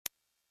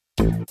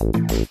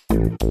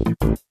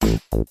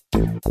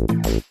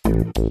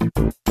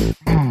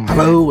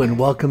Hello and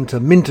welcome to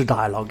Minter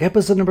Dialogue,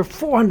 episode number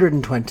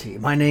 420.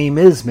 My name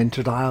is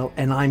Minter Dial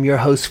and I'm your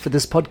host for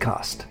this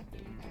podcast.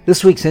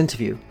 This week's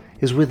interview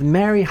is with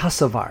Mary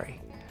Hasavari.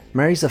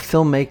 Mary's a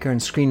filmmaker and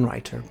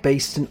screenwriter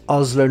based in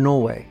Oslo,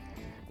 Norway.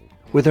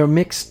 With her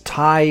mixed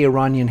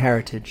Thai-Iranian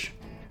heritage,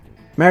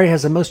 Mary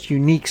has a most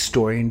unique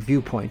story and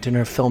viewpoint in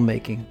her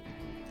filmmaking,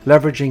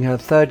 leveraging her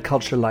third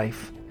culture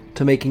life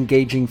to make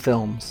engaging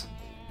films.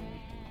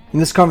 In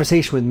this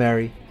conversation with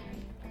Mary,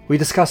 we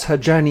discuss her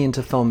journey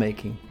into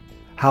filmmaking,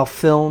 how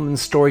film and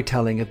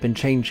storytelling have been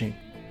changing,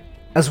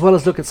 as well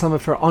as look at some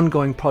of her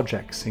ongoing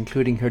projects,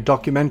 including her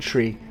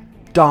documentary,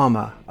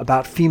 Dharma,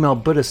 about female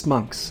Buddhist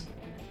monks,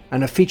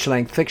 and her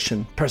feature-length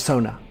fiction,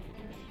 Persona.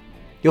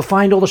 You'll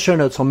find all the show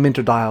notes on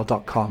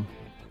minterdial.com.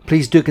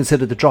 Please do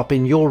consider to drop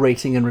in your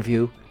rating and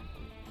review.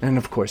 And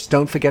of course,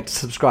 don't forget to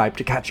subscribe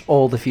to catch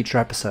all the future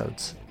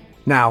episodes.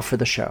 Now for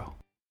the show.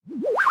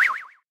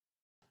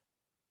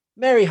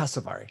 Mary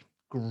Hasavari,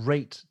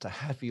 great to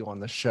have you on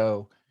the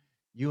show.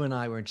 You and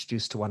I were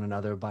introduced to one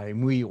another by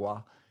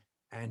Muiwa,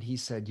 and he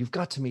said, you've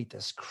got to meet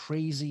this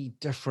crazy,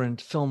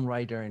 different film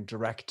writer and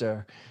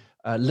director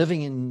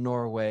living in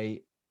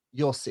Norway.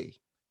 You'll see.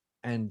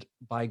 And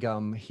by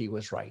gum, he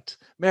was right.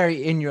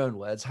 Mary, in your own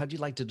words, how do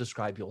you like to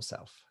describe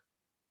yourself?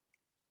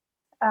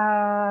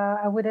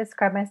 I would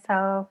describe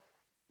myself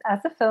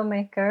as a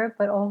filmmaker,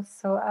 but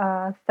also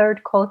a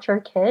third culture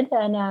kid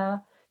and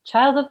a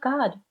child of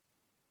God.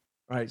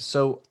 Right.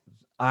 So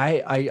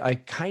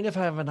I kind of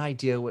have an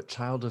idea what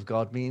child of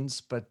God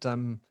means, but I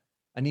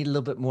need a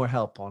little bit more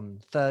help on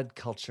third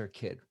culture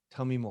kid.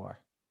 Tell me more.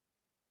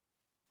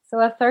 So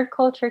a third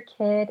culture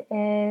kid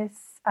is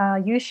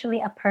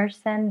usually a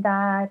person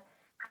that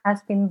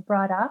has been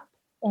brought up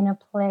in a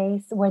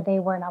place where they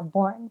were not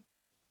born.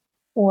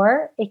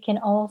 Or it can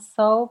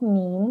also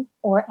mean,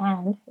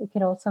 it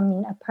could also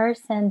mean a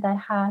person that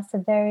has a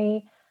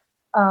very,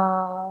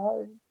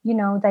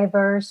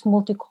 diverse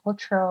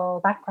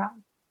multicultural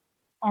background.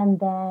 And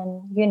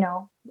then,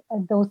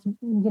 those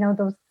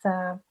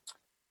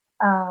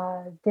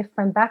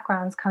different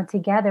backgrounds come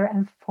together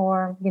and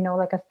form,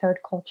 like a third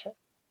culture.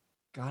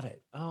 Got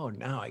it. Oh,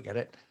 now I get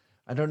it.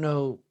 I don't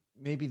know.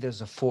 Maybe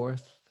there's a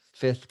fourth,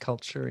 fifth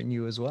culture in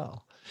you as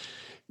well.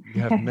 You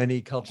have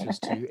many cultures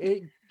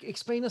too.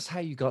 Explain us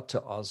how you got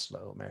to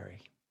Oslo,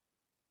 Mary.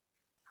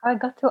 I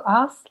got to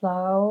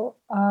Oslo.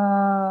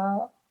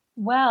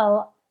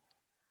 Well,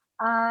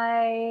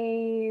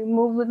 I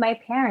moved with my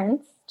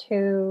parents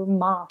to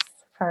Moss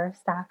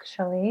first,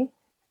 actually.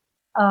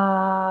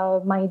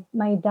 My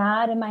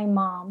dad and my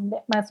mom.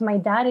 So my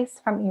dad is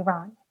from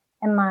Iran,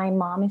 and my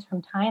mom is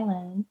from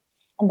Thailand,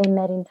 and they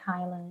met in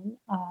Thailand.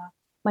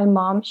 My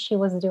mom, she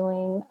was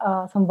doing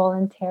some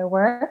volunteer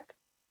work,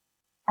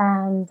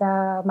 and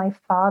my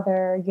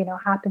father,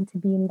 happened to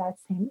be in that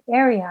same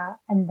area,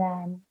 and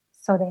then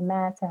so they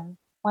met, and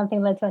one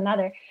thing led to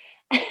another.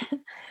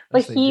 But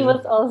Yes, they he do.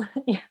 was also,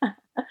 yeah.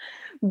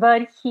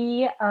 But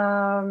he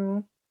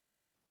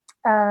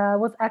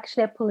was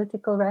actually a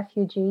political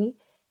refugee,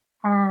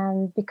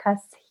 and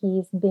because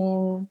he's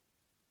been,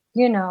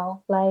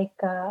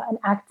 an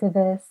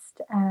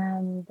activist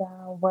and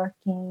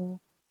working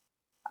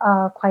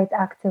quite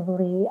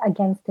actively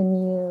against the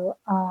new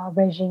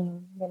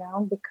regime,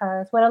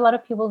 because what a lot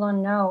of people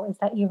don't know is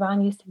that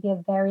Iran used to be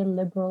a very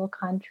liberal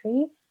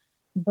country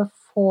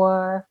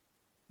before,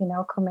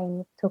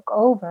 Khomeini took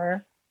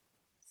over.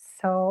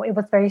 So it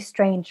was very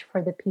strange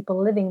for the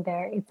people living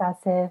there. It's as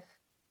if,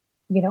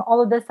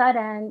 all of a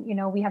sudden,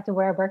 we have to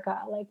wear a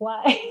burqa. Like,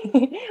 why?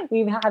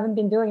 We haven't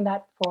been doing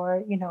that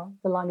for,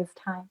 the longest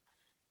time.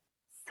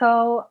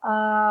 So,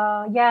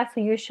 so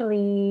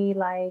usually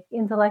like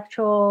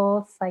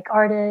intellectuals, like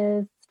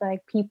artists,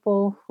 like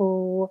people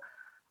who,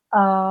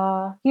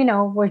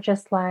 were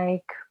just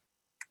like,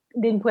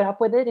 didn't put up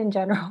with it in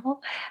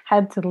general,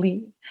 had to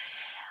leave.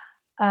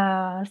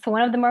 So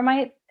one of them were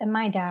my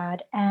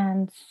dad,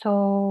 and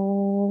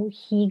so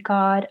he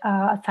got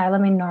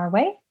asylum in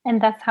Norway,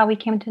 and that's how we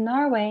came to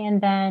Norway.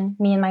 And then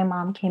me and my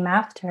mom came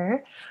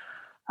after.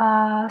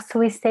 So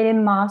we stayed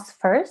in Moss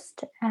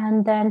first,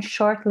 and then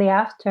shortly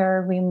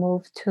after we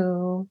moved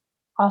to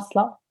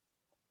Oslo,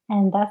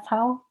 and that's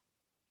how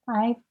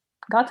I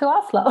got to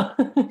Oslo.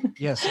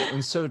 Yes,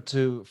 and so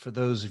too, for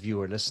those of you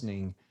who are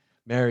listening,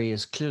 Mary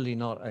is clearly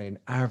not an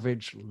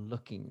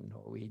average-looking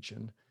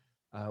Norwegian,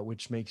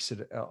 which makes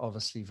it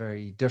obviously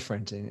very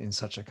different in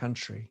such a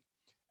country.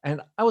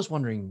 And I was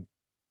wondering,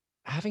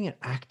 having an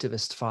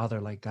activist father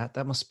like that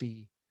must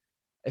be,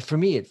 for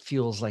me, it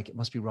feels like it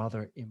must be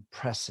rather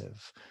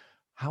impressive.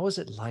 How is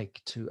it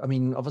like to, I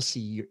mean,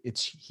 obviously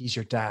he's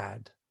your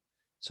dad,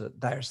 so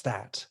there's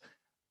that.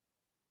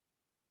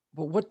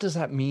 But what does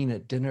that mean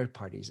at dinner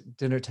parties,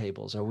 dinner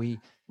tables? Are we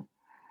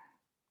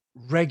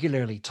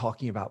regularly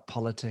talking about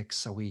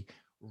politics? Are we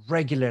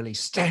regularly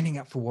standing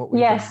up for what we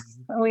Yes,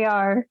 believe? we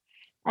are.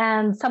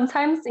 And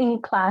sometimes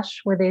in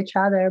clash with each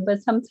other,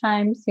 but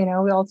sometimes, we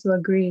also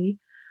agree.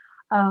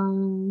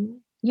 I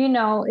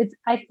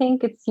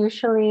think it's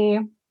usually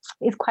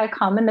it's quite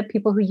common that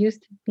people who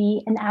used to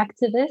be an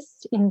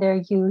activist in their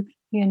youth,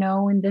 in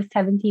the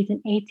 70s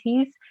and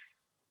 80s,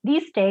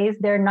 these days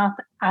they're not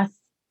as,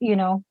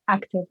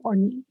 active, or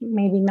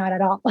maybe not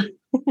at all.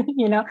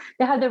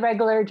 They have the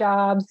regular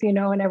jobs,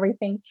 and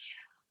everything.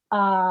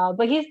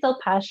 But he's still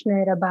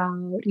passionate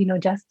about,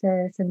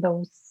 justice and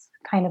those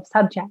kind of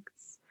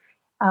subjects.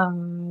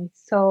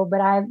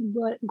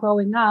 But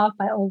growing up,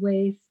 I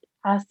always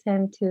asked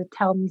him to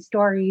tell me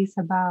stories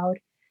about,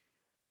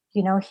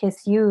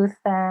 his youth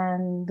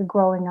and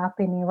growing up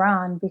in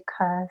Iran,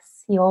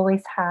 because he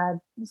always had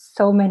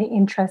so many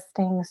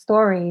interesting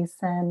stories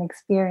and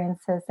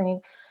experiences. And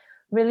it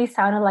really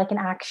sounded like an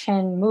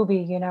action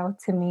movie,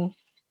 to me.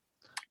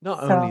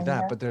 Not only So,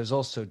 that, yeah. but there's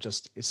also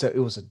just so it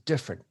was a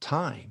different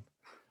time.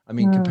 I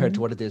mean, compared to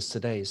Mm, what it is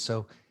today.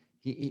 So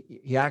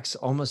he acts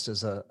almost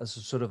as a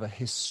sort of a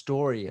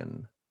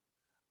historian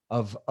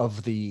of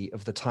the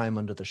time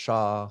under the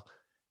Shah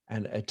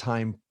and a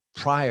time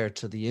prior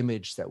to the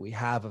image that we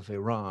have of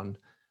Iran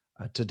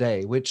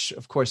today, which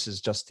of course is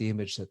just the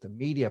image that the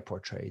media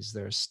portrays.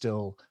 There's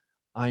still,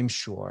 I'm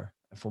sure,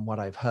 from what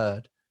I've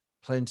heard,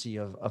 plenty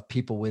of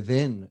people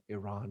within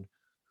Iran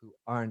who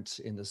aren't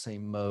in the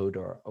same mode,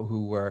 or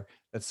who were,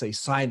 let's say,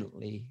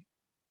 silently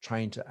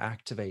trying to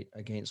activate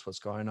against what's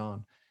going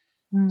on.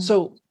 mm.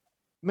 So,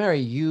 Mary,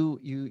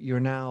 you're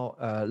now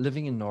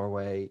living in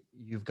Norway.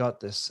 You've got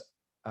this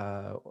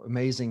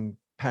amazing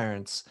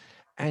parents,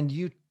 and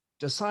you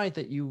decide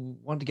that you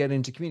want to get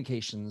into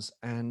communications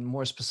and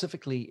more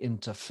specifically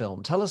into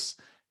film. Tell us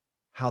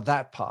how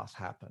that path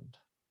happened.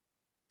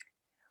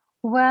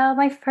 Well,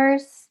 my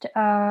first,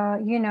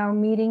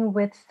 meeting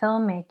with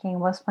filmmaking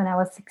was when I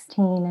was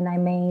 16, and I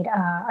made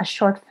a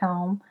short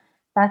film.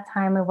 That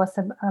time it was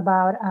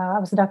about,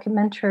 it was a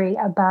documentary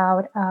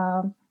about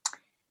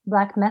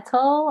black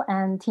metal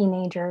and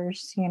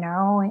teenagers,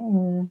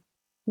 in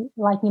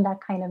liking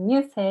that kind of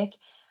music.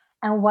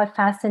 And what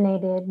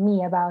fascinated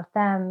me about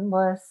them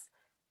was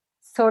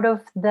sort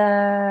of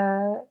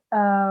like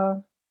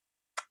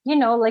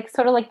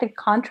sort of like the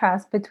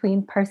contrast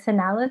between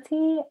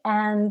personality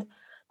and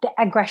the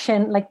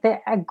aggression, like the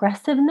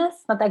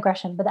aggressiveness, not the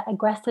aggression, but the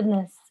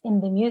aggressiveness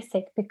in the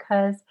music.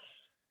 Because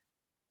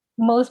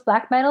most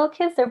black metal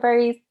kids are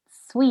very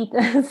sweet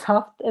and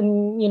soft,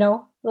 and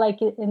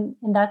like in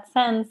that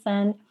sense.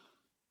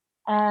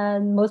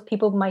 And most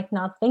people might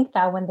not think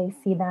that when they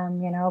see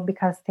them,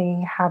 because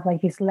they have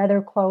like these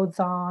leather clothes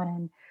on,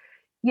 and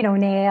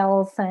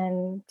nails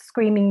and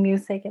screaming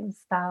music and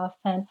stuff.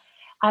 And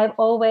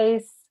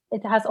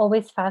it has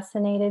always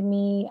fascinated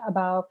me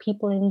about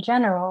people in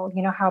general,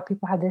 how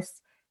people have this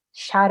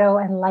shadow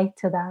and light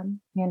to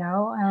them,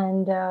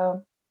 and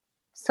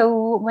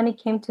so when it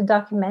came to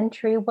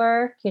documentary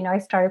work, I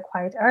started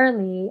quite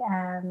early,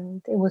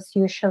 and it was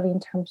usually in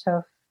terms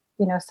of,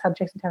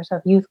 subjects in terms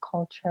of youth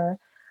culture.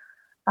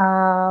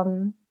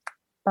 Um,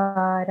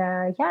 but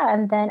yeah,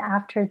 and then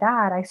after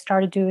that, I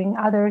started doing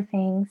other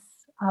things.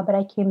 But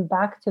I came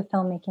back to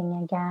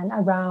filmmaking again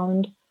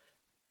around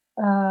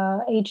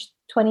age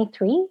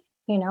 23.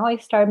 I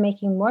started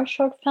making more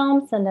short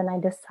films, and then I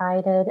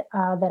decided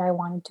that I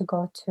wanted to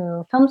go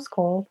to film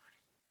school.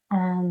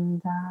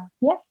 And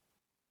yeah,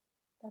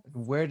 that's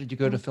Where did you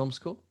go to uh, film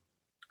school?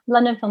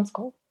 London Film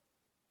School.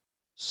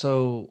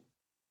 So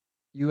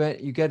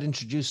you get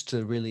introduced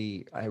to,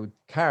 really, I would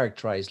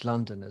characterize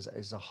London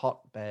as a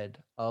hotbed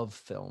of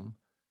film.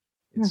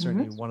 It's Hmm.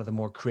 certainly one of the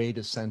more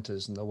creative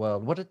centers in the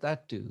world. What did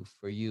that do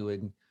for you?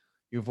 And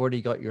you've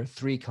already got your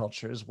three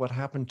cultures. What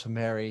happened to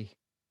Mary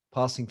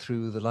passing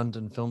through the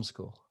London Film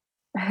School?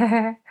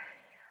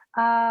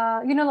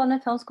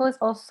 London Film School is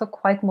also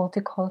quite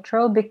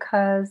multicultural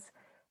because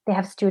they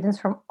have students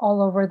from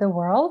all over the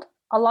world.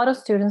 A lot of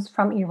students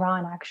from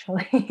Iran,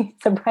 actually,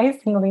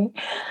 surprisingly.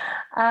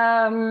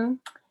 Um,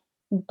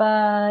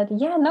 but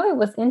yeah, no, it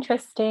was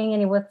interesting,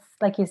 and it was,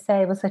 like you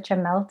say, it was such a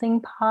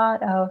melting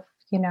pot of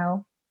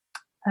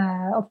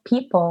of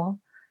people.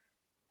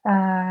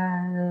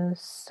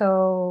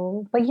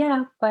 But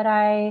yeah,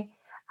 I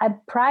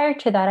prior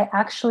to that, I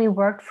actually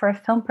worked for a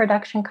film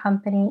production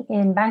company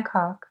in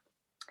Bangkok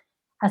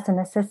as an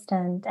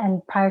assistant.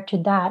 And prior to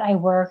that, I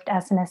worked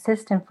as an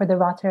assistant for the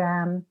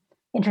Rotterdam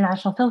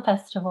International Film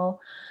Festival.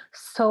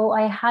 So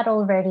I had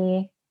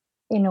already,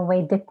 in a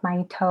way, dipped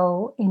my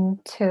toe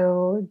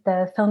into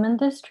the film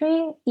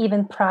industry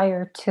even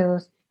prior to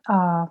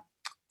uh,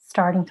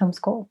 starting film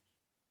school.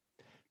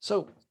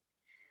 So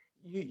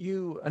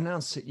you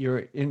announced that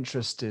your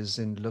interest is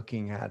in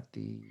looking at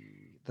the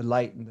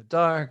light and the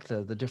dark,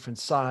 the different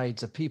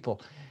sides of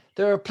people.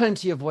 There are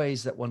plenty of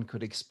ways that one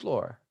could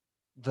explore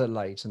the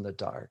light and the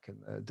dark,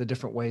 and the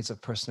different ways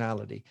of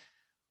personality.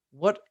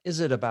 What is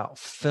it about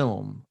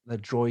film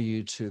that draw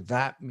you to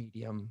that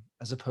medium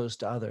as opposed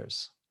to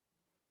others?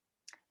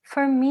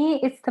 For me,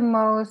 it's the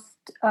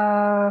most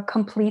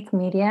complete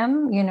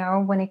medium,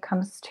 when it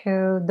comes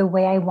to the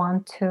way I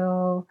want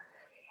to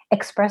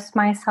express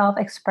myself,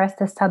 express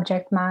the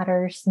subject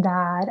matters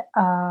that,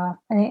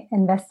 and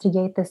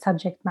investigate the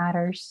subject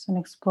matters and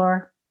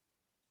explore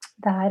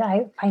that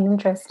I find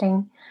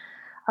interesting.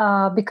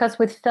 Because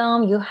with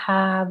film, you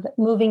have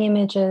moving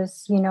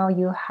images,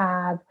 you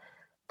have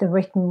the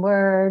written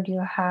word, you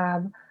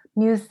have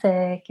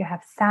music, you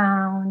have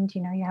sound,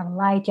 you have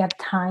light, you have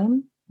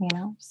time,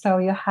 so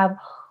you have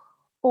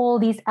all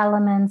these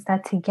elements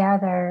that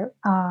together,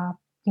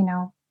 you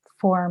know,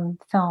 form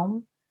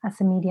film as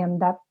a medium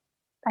that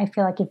I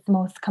feel like it's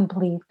most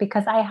complete,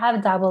 because I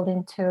have dabbled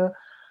into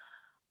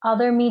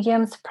other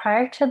mediums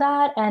prior to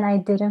that, and I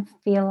didn't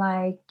feel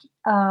like,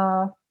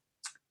 uh,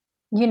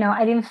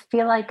 I didn't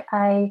feel like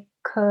I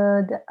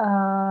could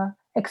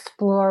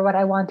explore what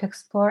I want to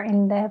explore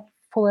in the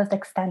fullest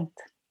extent,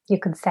 you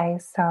could say.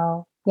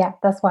 So, yeah,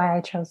 that's why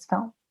I chose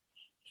film.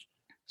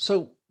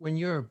 So when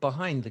you're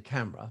behind the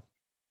camera,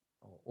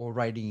 or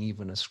writing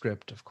even a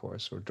script, of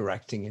course, or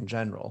directing in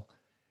general,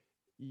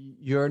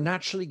 you're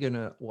naturally going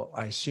to, well,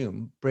 I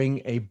assume,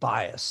 bring a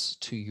bias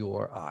to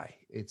your eye.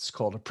 It's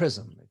called a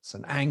prism, it's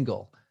an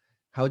angle.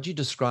 How would you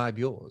describe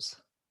yours?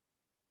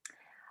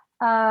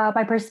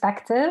 My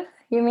perspective,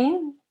 you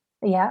mean?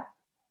 Yeah.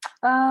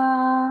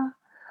 Uh,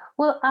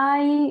 well,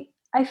 I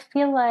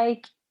feel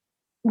like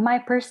my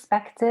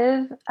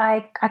perspective,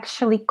 I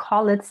actually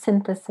call it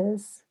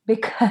synthesis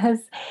because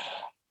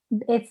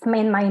it's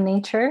in my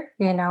nature,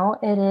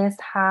 it is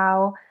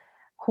how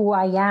who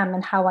I am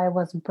and how I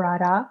was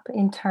brought up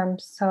in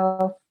terms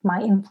of my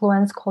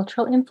influence,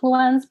 cultural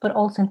influence, but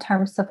also in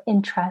terms of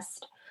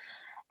interest.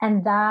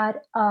 And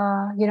that,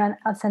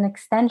 as an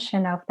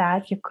extension of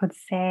that, you could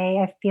say,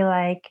 I feel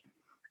like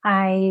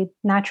I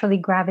naturally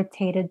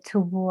gravitated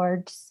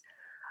towards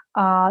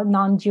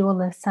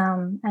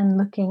non-dualism and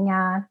looking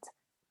at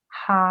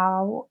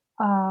how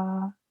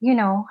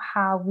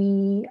how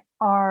we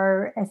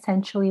are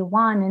essentially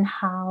one, and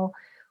how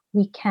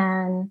we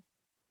can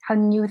how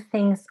new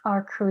things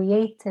are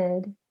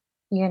created,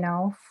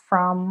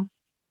 from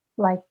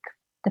like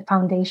the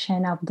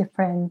foundation of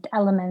different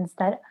elements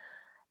that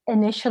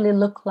initially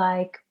look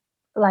like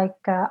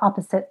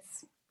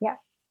opposites. Yeah.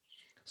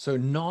 So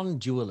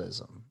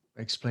non-dualism,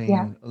 Yeah.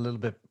 explain a little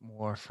bit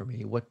more for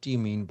me. What do you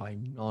mean by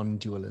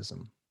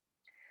non-dualism?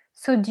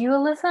 So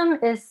dualism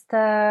is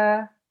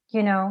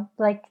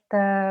like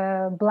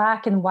the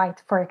black and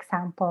white, for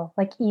example,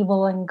 like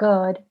evil and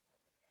good.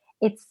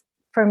 It's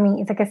For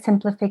me, it's like a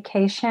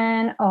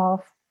simplification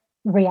of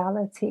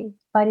reality,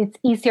 but it's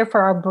easier for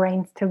our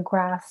brains to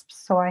grasp.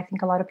 So I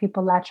think a lot of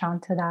people latch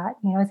onto that.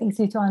 It's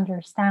easy to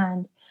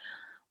understand.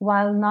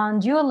 While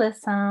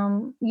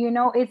non-dualism,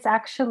 it's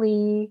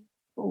actually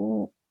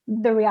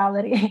the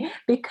reality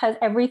because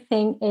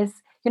everything is,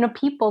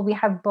 people, we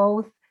have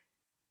both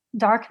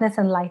darkness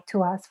and light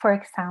to us. For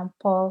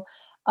example,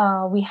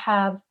 we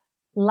have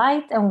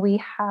light and we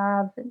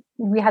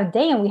have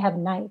day and we have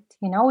night.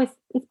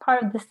 It's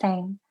part of the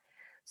same.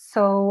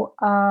 So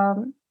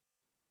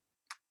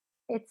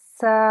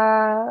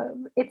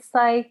it's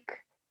like,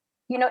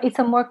 it's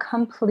a more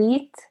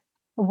complete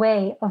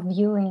way of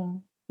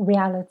viewing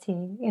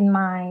reality, in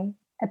my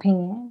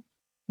opinion.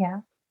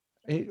 Yeah.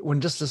 When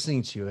just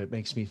listening to you, it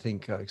makes me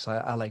think, because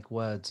I like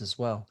words as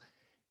well.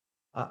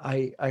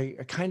 I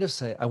kind of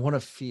say I want to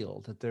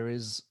feel that there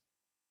is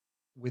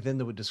within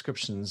the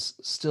descriptions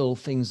still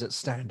things that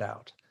stand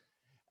out.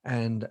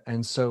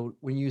 And so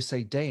when you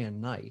say day and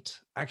night,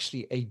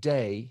 actually a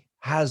day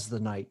has the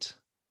night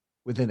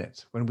within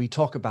it. When we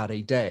talk about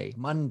a day,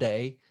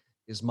 Monday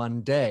is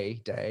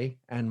Monday day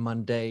and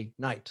Monday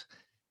night.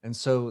 And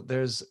so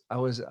I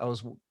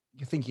was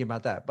thinking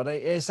about that, but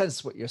I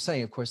sense what you're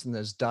saying, of course. And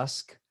there's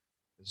dusk,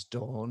 there's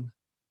dawn,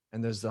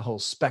 and there's the whole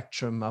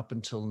spectrum up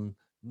until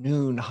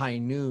noon, high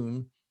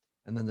noon,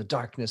 and then the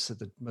darkness at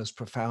the most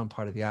profound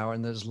part of the hour.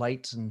 And there's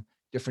light and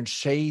different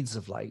shades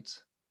of light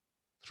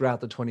throughout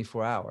the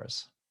 24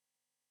 hours.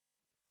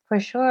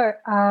 For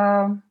sure.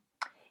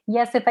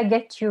 Yes, if I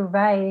get you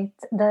right,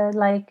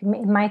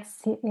 it might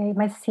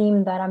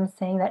seem that I'm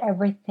saying that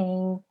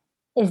everything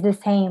is the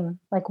same,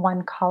 like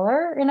one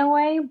color in a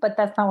way, but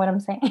that's not what I'm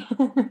saying.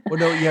 Well,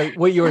 no, yeah,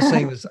 what you were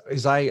saying was,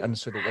 as I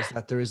understood it, was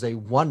that there is a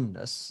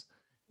oneness,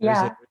 there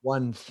is a Yeah,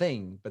 one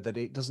thing, but that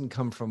it doesn't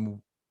come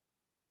from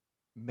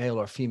male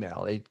or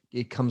female.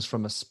 It comes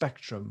from a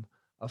spectrum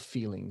of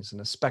feelings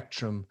and a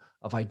spectrum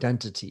of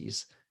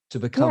identities to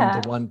become the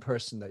yeah, one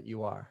person that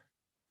you are.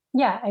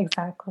 yeah,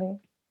 exactly.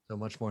 So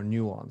much more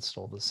nuanced,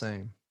 all the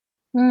same.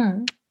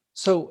 Mm,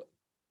 So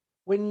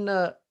when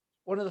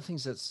one of the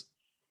things that's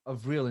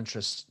of real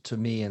interest to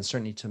me and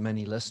certainly to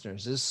many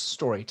listeners is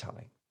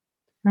storytelling.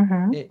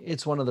 hmm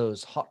It's one of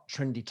those hot,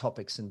 trendy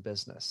topics in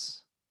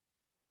business.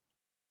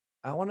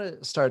 I want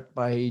to start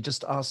by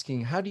just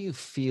asking, how do you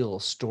feel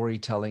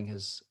storytelling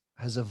has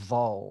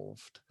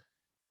evolved?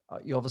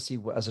 You obviously,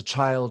 as a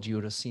child, you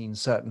would have seen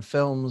certain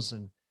films,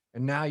 and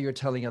now you're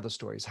telling other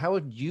stories. How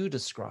would you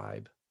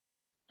describe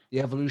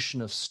the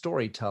evolution of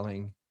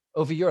storytelling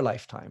over your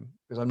lifetime?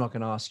 Because I'm not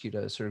going to ask you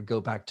to sort of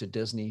go back to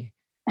Disney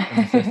in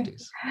the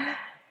 50s.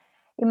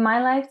 In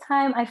my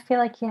lifetime, I feel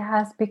like it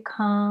has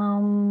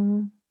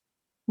become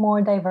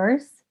more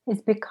diverse.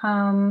 It's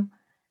become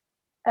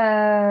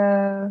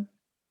uh,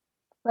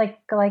 like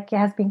it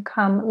has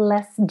become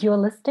less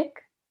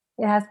dualistic.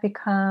 It has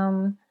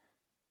become,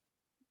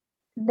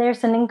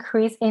 there's an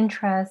increased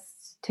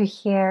interest to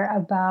hear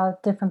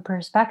about different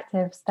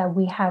perspectives that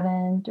we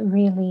haven't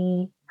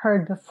really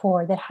heard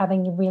before, that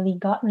haven't really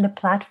gotten the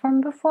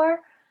platform before.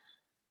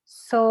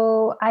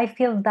 So I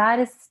feel that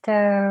is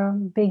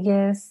the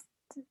biggest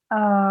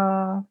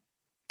uh,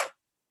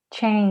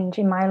 change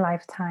in my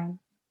lifetime.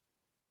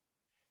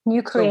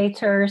 New So,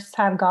 creators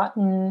have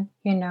gotten,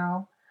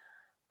 the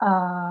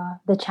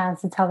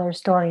chance to tell their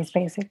stories,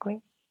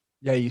 basically.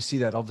 yeah, you see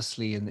that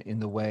obviously in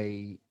the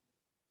way,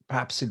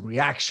 perhaps in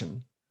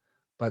reaction,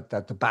 but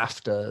that the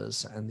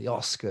BAFTAs and the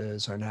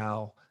Oscars are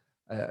now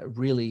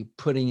really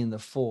putting in the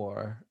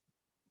fore.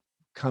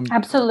 Come,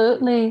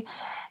 Absolutely.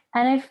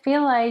 And I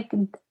feel like,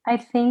 I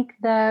think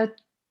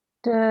that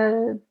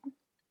the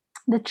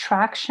the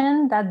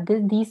traction that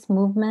these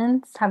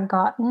movements have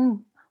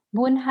gotten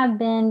wouldn't have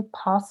been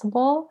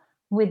possible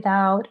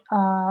without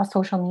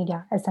social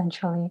media,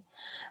 essentially,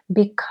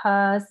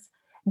 because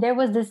there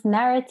was this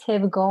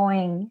narrative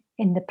going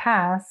in the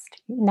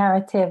past,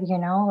 narrative,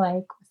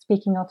 like,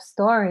 speaking of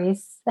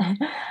stories,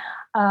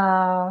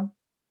 uh,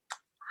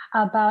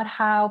 about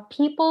how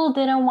people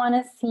didn't want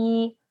to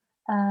see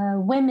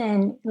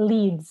women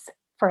leads,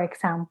 for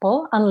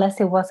example, unless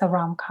it was a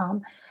rom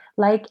com.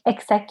 Like,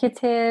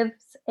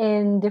 executives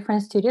in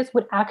different studios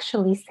would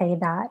actually say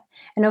that.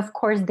 And of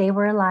course, they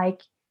were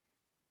like,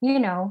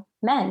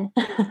 men.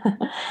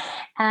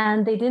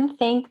 And they didn't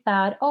think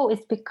that, oh,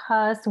 it's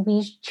because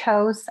we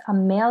chose a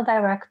male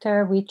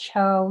director, we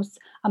chose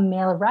a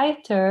male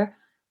writer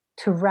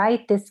to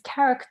write this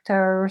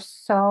character.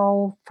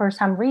 So for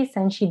some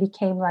reason, she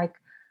became like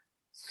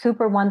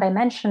super one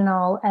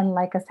dimensional and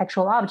like a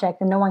sexual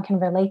object, and no one can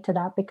relate to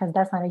that because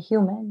that's not a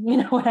human. You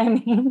know what I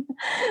mean?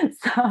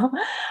 So,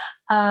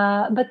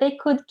 but they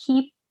could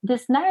keep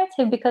this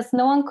narrative because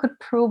no one could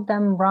prove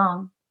them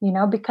wrong,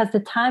 because the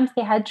times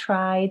they had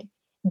tried,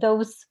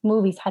 those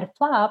movies had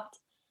flopped,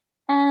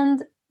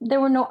 and there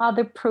were no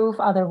other proof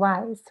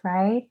otherwise,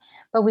 right?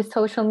 But with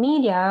social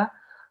media,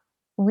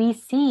 we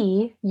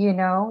see,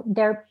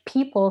 there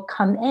people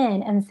come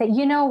in and say,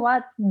 you know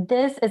what,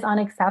 this is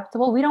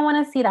unacceptable. We don't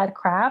want to see that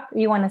crap.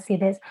 We want to see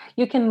this.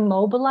 You can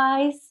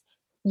mobilize,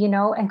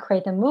 and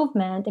create a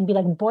movement and be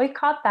like,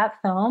 boycott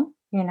that film,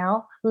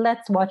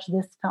 let's watch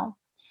this film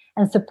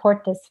and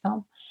support this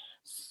film.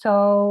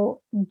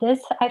 So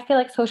this, I feel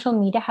like social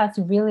media has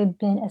really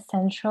been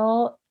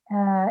essential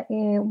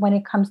when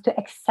it comes to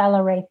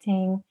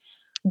accelerating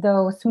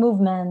those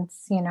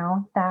movements,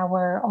 that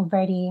were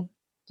already,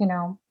 you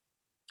know,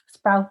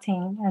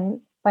 sprouting,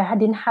 and but I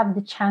didn't have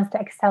the chance to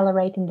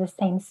accelerate in the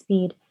same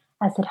speed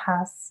as it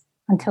has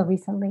until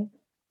recently.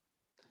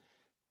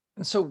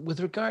 and so with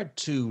regard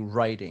to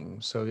writing,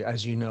 so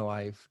as you know,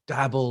 I've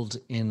dabbled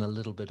in a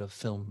little bit of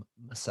film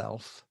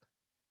myself,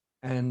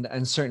 and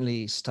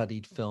certainly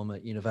studied film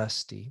at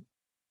university.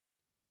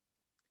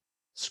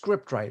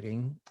 Script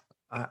writing,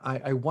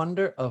 I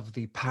wonder of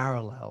the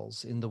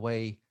parallels in the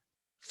way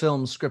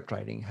film script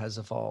writing has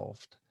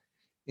evolved,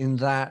 in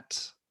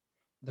that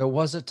there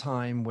was a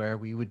time where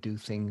we would do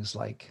things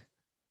like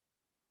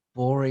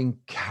boring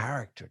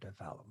character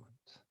development.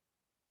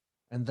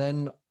 And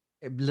then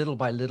little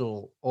by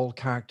little, all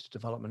character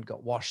development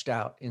got washed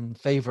out in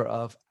favor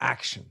of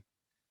action.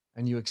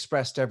 And you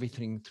expressed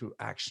everything through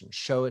action.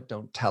 Show it,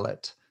 don't tell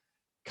it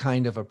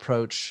kind of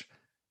approach.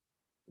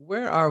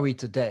 Where are we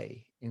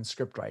today in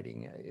script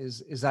writing?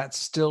 Is that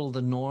still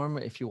the norm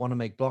if you want to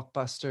make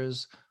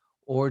blockbusters?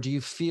 Or do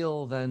you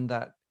feel then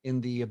that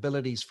in the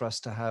abilities for us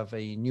to have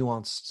a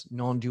nuanced,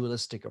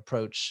 non-dualistic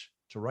approach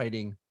to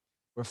writing,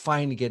 we're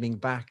finally getting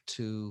back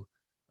to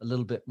a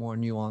little bit more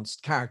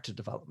nuanced character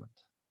development?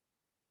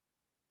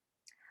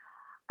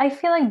 I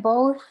feel like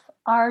both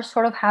are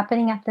sort of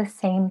happening at the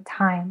same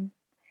time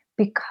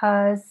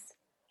because,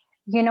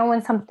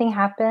 when something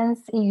happens,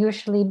 it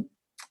usually,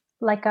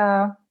 like,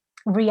 a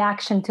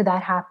reaction to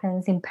that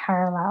happens in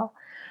parallel.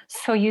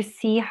 So you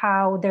see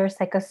how there's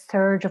like a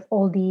surge of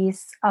all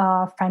these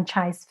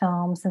franchise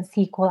films and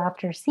sequel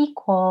after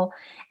sequel,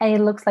 and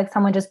it looks like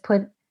someone just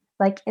put,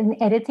 like,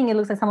 in editing, it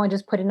looks like someone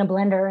just put in a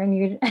blender, and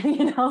you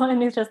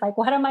and it's just like,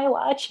 what am I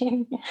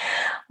watching?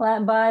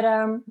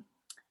 But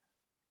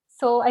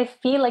so I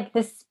feel like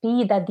the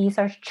speed that these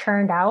are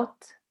churned out,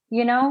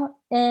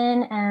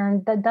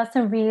 and that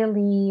doesn't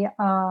really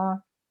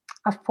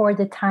afford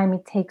the time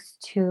it takes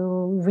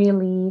to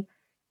really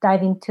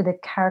dive into the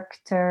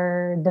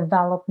character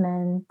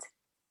development,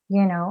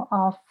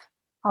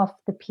 of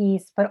the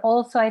piece. But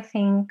also, I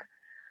think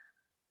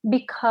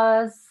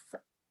because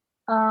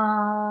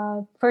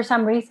for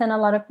some reason, a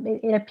lot of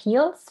it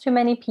appeals to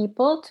many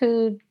people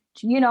to,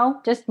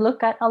 just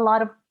look at a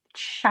lot of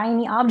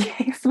shiny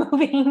objects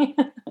moving.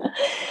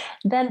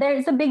 Then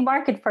there's a big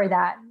market for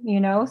that,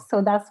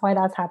 so that's why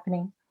that's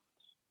happening.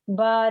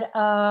 But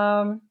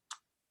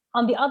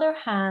on the other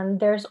hand,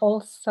 there's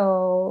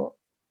also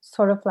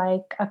sort of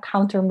like a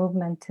counter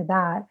movement to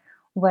that,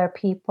 where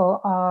people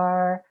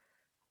are,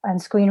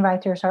 and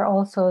screenwriters are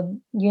also,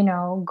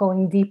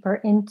 going deeper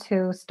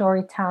into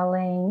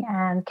storytelling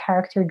and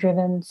character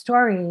driven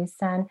stories.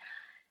 And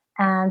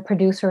and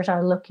producers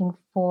are looking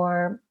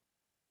for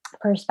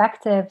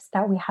perspectives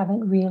that we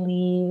haven't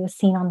really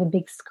seen on the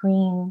big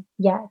screen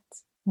yet,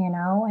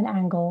 and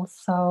angles.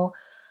 So,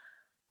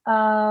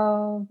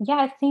 yeah,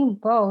 I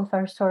think both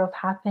are sort of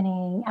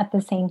happening at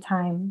the same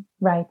time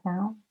right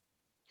now.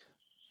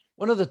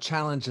 One of the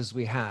challenges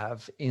we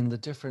have in the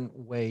different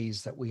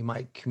ways that we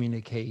might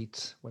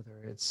communicate,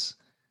 whether it's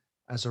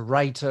as a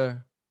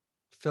writer,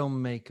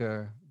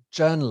 filmmaker,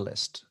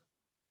 journalist,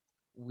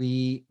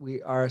 we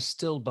are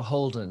still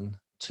beholden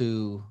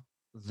to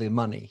the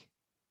money,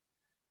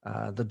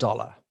 the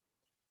dollar.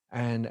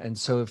 And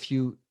so if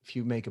you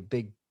make a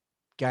big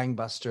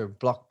gangbuster,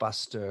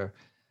 blockbuster,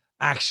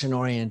 action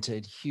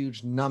oriented,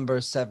 huge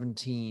number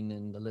 17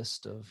 in the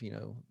list of,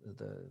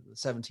 the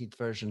 17th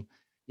version,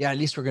 yeah, at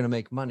least we're going to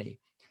make money.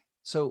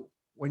 So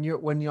when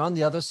you're on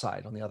the other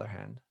side, on the other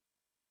hand,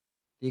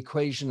 the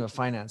equation of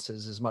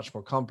finances is much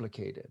more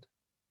complicated.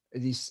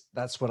 At least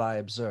that's what I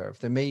observe.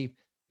 There may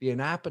be an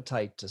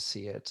appetite to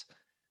see it,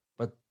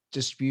 but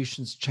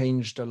distribution's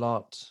changed a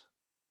lot.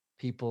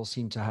 People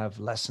seem to have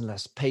less and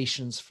less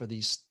patience for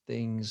these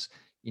things.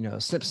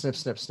 Snip, snip,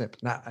 snip, snip.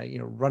 Now,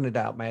 run it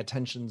out. My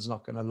attention's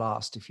not going to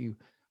last if you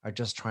are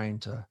just trying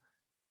to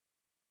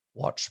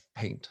watch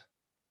paint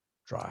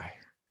dry.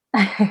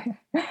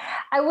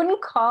 I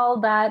wouldn't call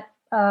that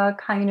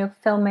kind of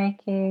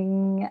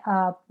filmmaking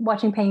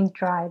watching paint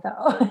dry,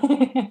 though.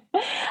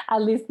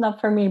 At least not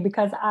for me,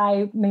 because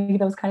I make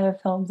those kind of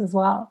films as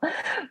well.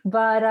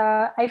 But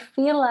I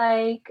feel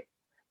like,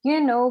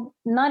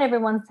 not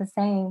everyone's the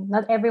same.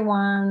 Not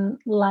everyone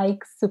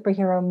likes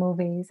superhero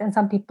movies. And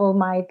some people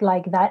might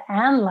like that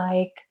and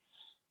like,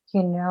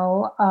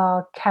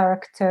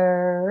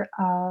 character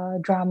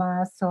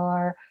dramas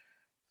or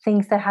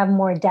things that have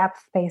more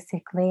depth,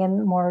 basically,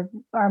 and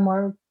are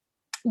more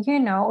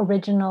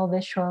original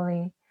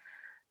visually.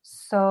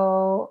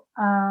 So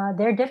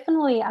they're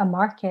definitely a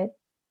market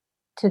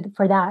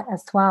for that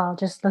as well.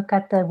 Just look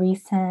at the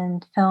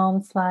recent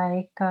films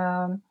like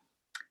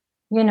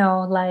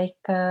like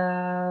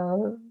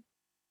for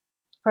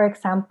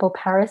example,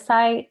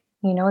 Parasite,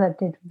 that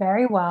did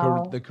very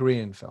well. The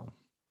Korean film.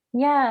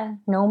 Yeah,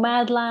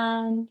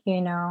 Nomadland,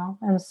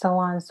 and so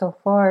on and so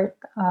forth.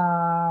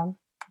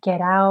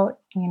 Get Out,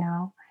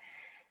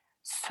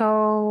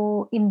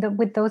 So in the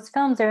with those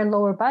films, they're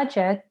lower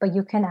budget, but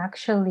you can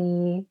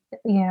actually,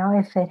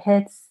 if it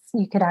hits,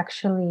 you could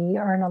actually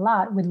earn a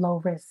lot with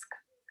low risk.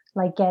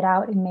 Like Get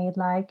Out, it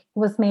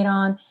was made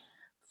on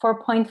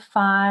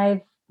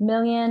 4.5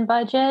 million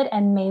budget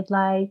and made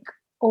like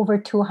over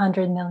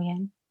 200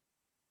 million,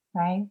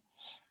 right?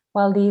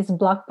 While these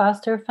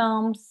blockbuster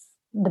films,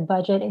 the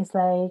budget is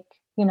like,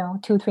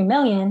 2, 3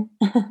 million.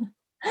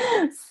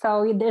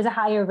 So there's a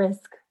higher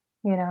risk,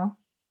 you know.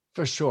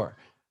 For sure.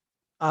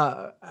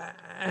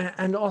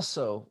 And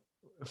also,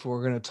 if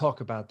we're going to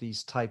talk about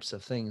these types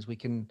of things, we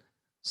can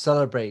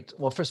celebrate.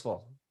 Well, first of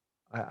all,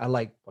 I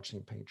like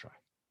watching paint dry.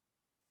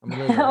 I'm a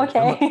little allergic.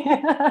 Okay.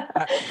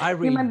 I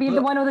You might read be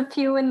the books. one of the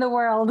few in the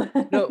world.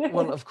 No,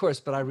 well, of course,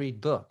 but I read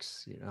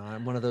books.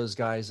 I'm one of those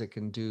guys that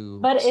can do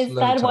But slow time.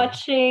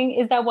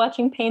 is that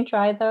watching paint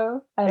dry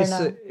though? I don't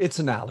know. It's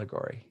an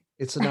allegory.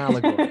 It's an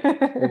allegory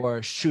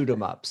for shoot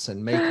 'em ups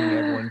and making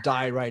everyone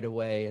die right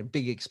away and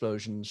big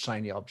explosions,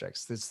 shiny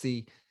objects. It's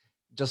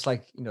just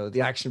like,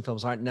 the action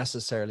films aren't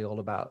necessarily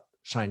all about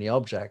shiny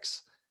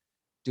objects.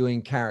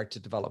 Doing character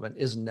development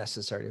isn't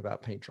necessarily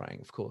about paint drying,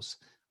 of course.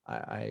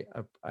 I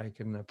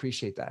can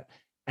appreciate that.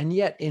 And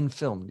yet in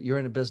film, you're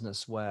in a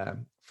business where,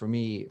 for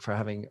me, for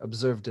having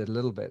observed it a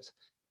little bit,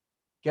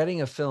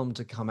 getting a film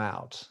to come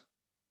out,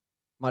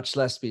 much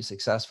less be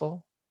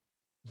successful,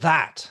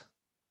 that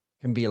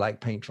can be like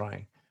paint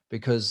drying,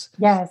 because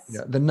Yes.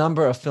 the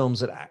number of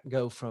films that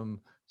go from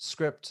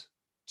script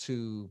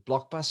to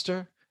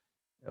blockbuster,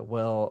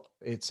 well,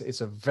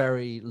 it's a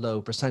very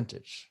low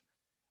percentage.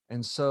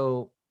 And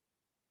so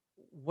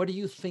what do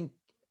you think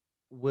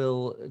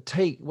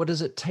what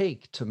does it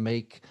take to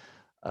make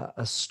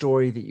a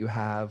story that you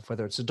have,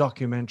 whether it's a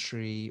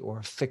documentary or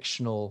a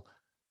fictional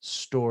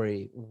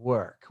story,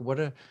 work? What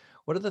are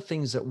the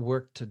things that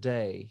work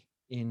today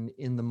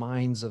in the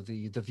minds of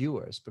the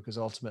viewers? Because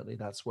ultimately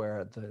that's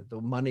where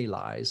the money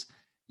lies.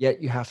 Yet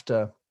you have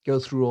to go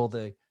through all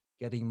the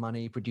getting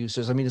money,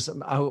 producers. I mean,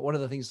 one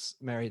of the things,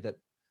 Mary, that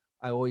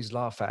I always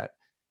laugh at,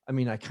 I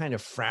mean, I kind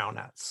of frown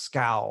at,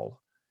 scowl,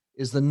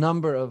 is the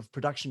number of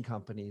production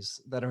companies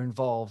that are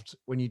involved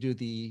when you do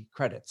the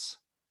credits.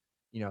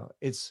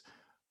 It's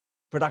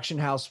production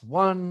house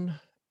 1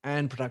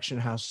 and production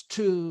house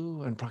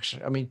 2 and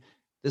production. I mean,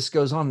 this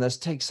goes on. This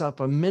takes up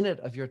a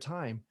minute of your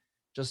time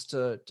just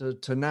to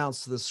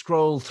announce, the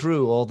scroll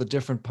through all the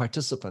different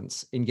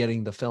participants in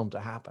getting the film to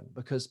happen.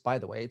 Because, by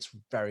the way, it's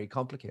very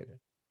complicated.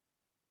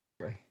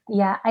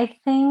 Yeah, I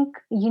think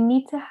you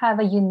need to have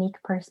a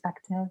unique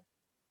perspective.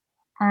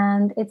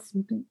 And it's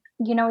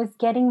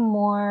getting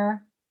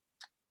more,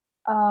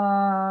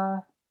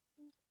 I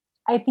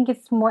think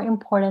it's more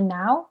important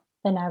now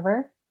than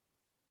ever.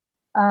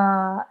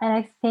 And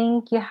I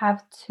think you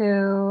have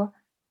to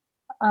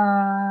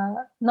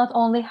not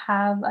only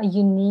have a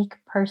unique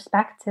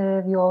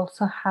perspective, you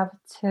also have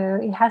to,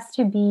 it has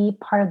to be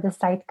part of the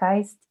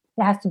zeitgeist.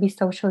 It has to be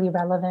socially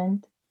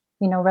relevant,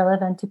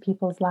 relevant to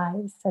people's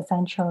lives,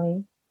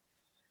 essentially.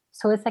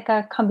 So it's like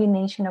a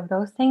combination of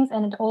those things.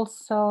 And it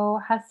also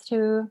has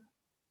to,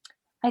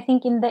 I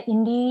think in the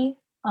indie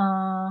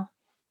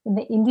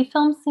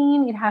film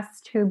scene, it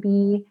has to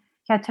be,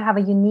 you have to have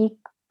a unique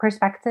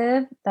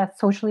perspective that's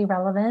socially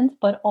relevant,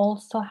 but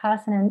also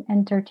has an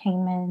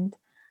entertainment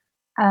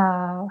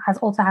has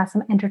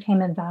some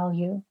entertainment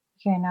value,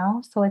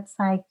 So it's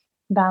like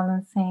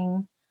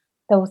balancing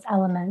those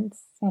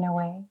elements in a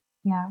way.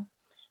 Yeah.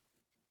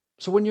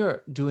 So when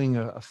you're doing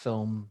a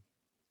film,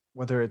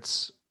 whether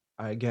it's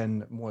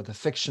again more the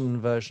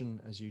fiction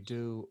version as you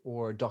do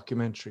or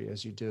documentary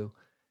as you do,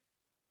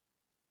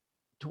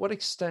 to what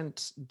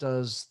extent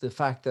does the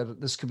fact that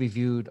this could be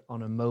viewed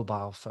on a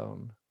mobile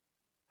phone,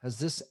 has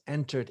this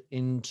entered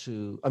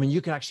into, I mean,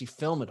 you can actually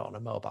film it on a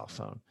mobile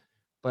phone,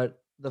 but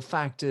the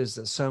fact is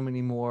that so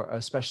many more,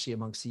 especially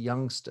amongst the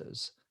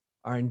youngsters,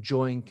 are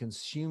enjoying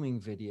consuming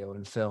video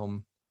and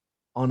film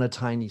on a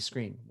tiny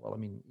screen. Well, I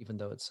mean, even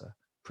though it's a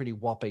pretty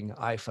whopping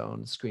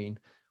iPhone screen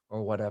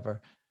or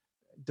whatever,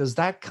 does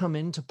that come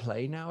into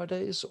play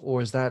nowadays,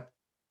 or is that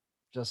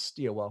just,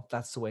 well,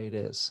 that's the way it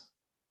is?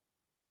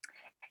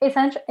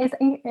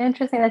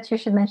 Interesting that you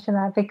should mention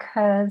that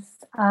because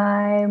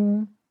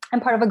I'm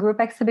part of a group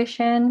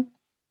exhibition,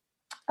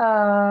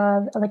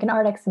 like an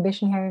art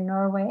exhibition here in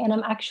Norway, and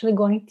I'm actually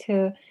going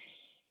to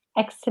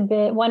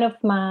exhibit one of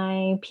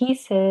my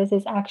pieces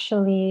is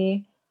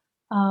actually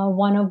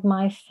one of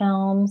my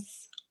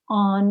films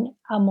on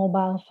a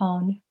mobile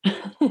phone.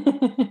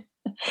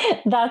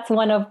 That's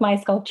one of my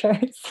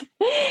sculptures.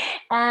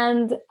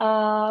 And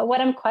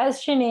what I'm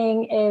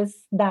questioning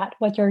is that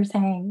what you're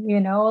saying,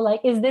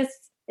 like is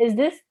this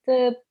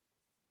the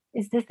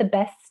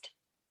best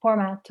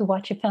format to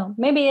watch a film?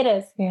 Maybe it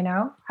is,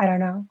 I don't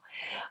know.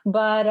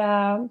 But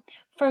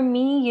for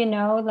me,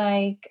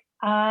 like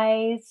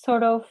I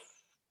sort of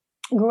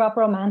grew up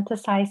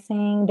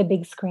romanticizing the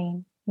big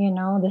screen,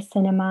 the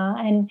cinema.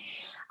 And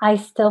I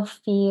still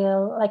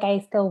feel like I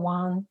still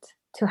want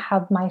to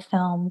have my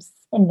films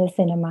in the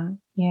cinema,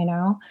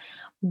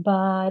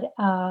 But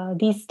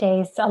these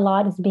days, a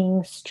lot is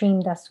being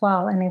streamed as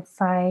well. And it's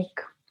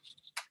like,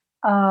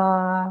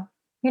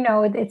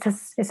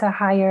 it's a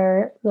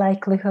higher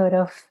likelihood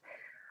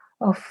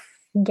of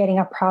getting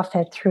a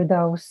profit through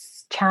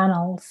those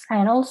channels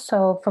and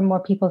also for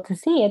more people to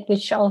see it,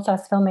 which also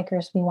as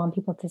filmmakers we want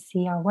people to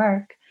see our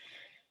work.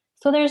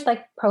 So there's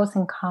like pros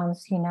and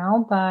cons,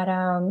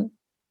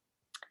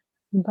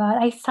 but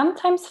I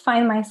sometimes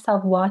find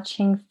myself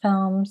watching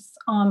films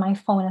on my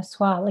phone as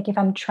well, like if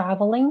I'm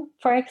traveling,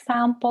 for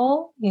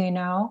example,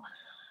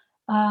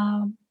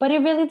 but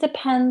it really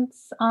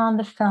depends on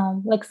the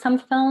film. Like some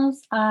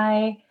films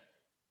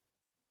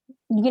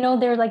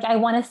they're like I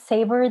want to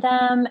savor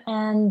them,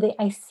 and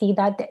I see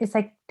that it's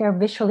like they're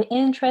visually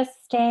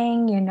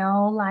interesting,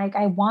 like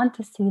I want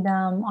to see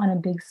them on a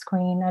big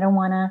screen. I don't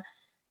want to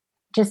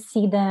just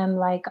see them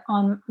like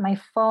on my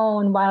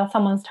phone while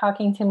someone's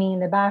talking to me in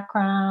the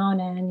background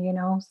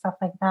and stuff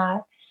like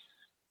that.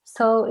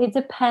 So it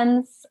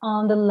depends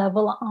on the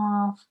level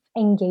of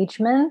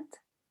engagement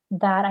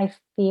that I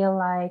feel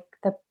like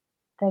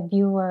the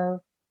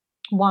viewer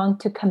want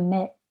to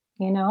commit,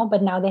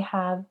 but now they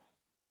have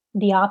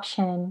the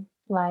option.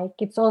 Like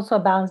it's also a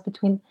balance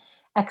between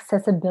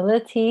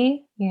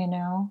accessibility,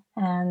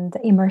 and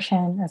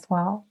immersion as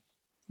well.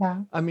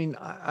 Yeah. I mean,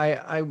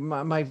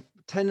 my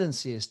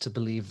tendency is to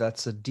believe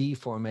that's a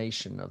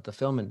deformation of the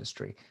film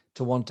industry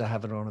to want to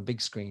have it on a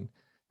big screen,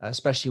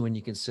 especially when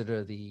you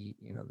consider the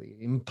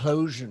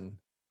implosion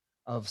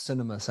of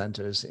cinema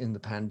centers in the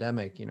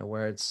pandemic,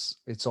 where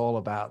it's all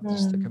about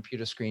just the Mm,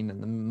 computer screen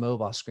and the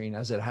mobile screen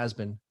as it has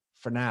been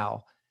for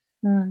now.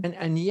 mm,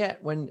 And yet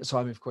so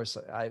I mean, of course,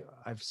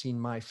 I've seen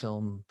my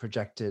film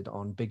projected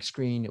on big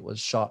screen. It was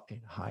shot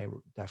in high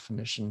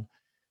definition,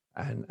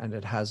 and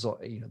it has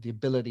the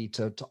ability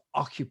to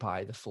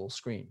occupy the full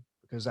screen,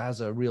 because as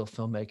a real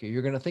filmmaker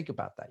you're going to think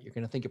about that. You're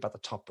going to think about the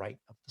top right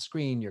of the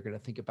screen. You're going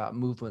to think about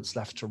movements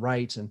left to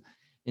right and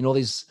in all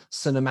these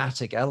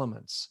cinematic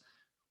elements.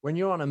 When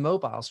you're on a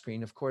mobile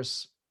screen, of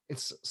course,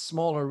 it's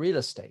smaller real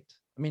estate.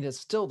 I mean, it's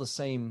still the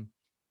same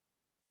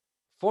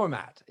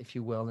format, if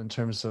you will, in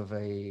terms of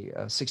a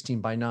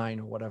 16 by 9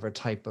 or whatever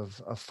type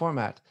of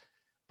format,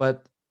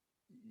 but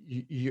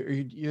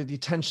the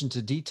attention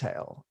to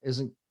detail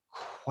isn't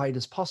quite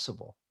as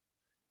possible.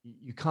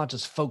 You can't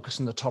just focus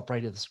on the top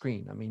right of the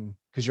screen. I mean,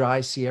 because your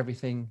eyes see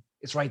everything,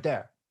 it's right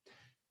there.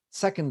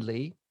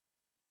 Secondly,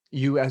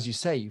 as you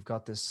say, you've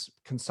got this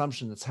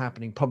consumption that's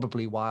happening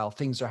probably while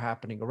things are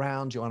happening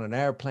around you on an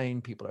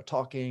airplane, people are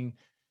talking.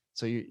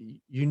 So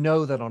you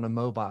know that on a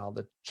mobile,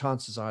 the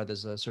chances are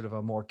there's a sort of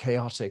a more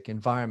chaotic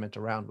environment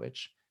around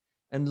which.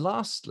 And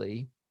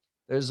lastly,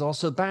 there's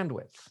also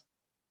bandwidth.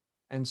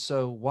 And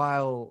so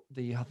while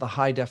the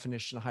high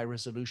definition, high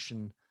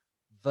resolution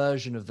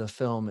version of the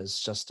film is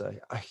just a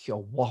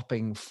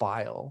whopping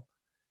file,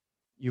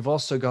 you've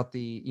also got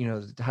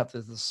to have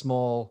the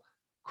small,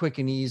 quick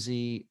and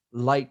easy,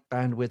 light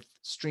bandwidth,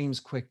 streams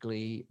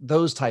quickly,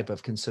 those type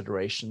of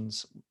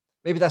considerations.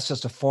 Maybe that's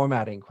just a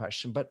formatting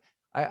question, but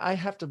I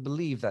have to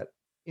believe that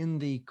in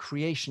the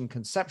creation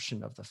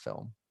conception of the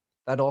film,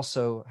 that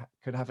also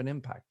could have an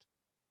impact.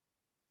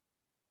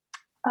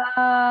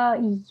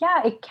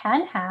 Yeah, it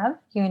can have,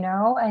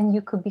 and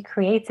you could be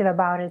creative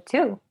about it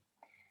too.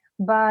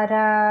 But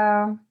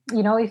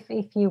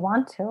if you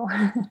want to.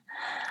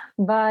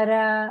 But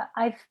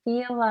I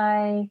feel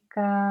like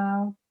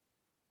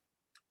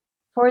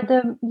for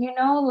the,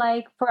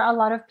 like for a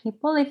lot of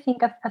people, I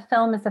think a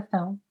film is a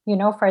film.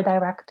 For a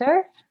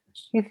director,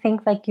 you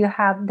think like you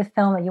have the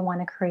film that you want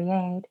to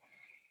create,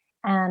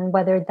 and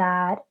whether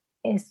that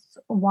is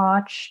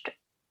watched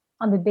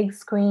on the big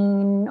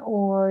screen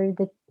or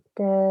the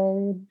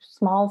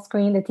small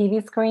screen, the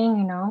TV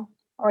screen,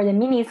 or the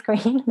mini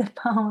screen, the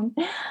phone.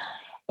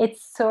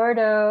 It's sort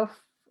of,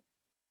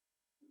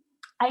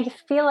 I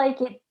feel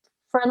like it,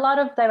 for a lot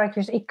of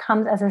directors, it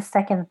comes as a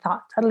second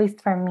thought, at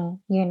least for me.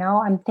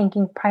 I'm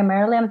thinking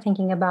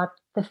about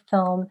the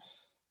film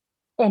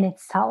in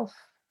itself,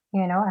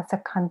 as a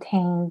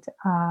contained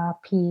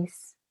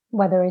piece,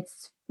 whether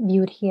it's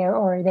viewed here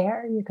or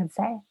there, you could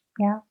say.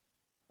 Yeah.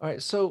 All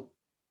right. So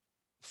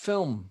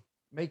film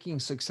making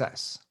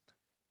success.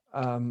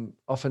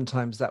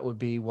 Oftentimes that would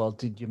be, well,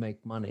 did you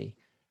make money?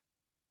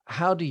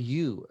 How do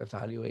you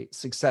evaluate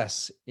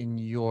success in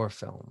your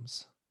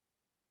films?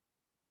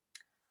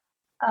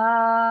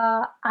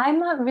 I'm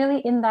not really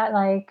in that,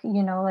 like,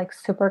 like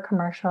super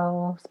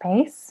commercial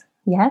space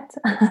yet.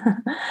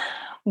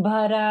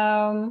 But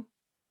I,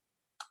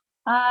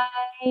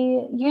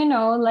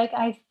 like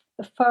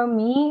for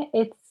me,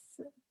 it's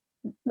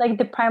like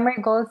the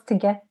primary goal is to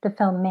get the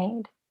film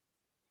made.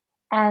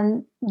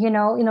 And, in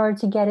order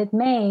to get it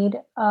made,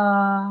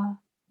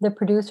 the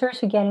producers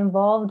who get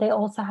involved, they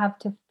also have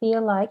to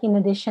feel like, in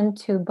addition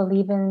to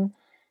believe in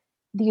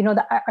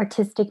the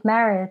artistic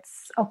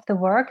merits of the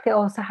work, they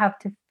also have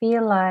to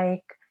feel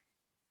like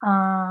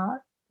uh,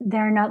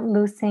 they're not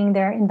losing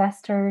their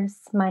investors'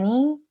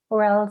 money,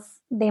 or else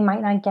they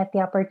might not get the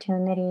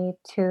opportunity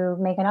to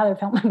make another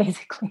film,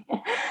 basically.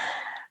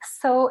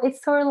 So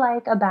it's sort of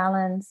like a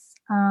balance.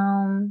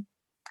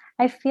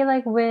 I feel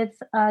like with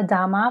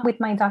Dama, with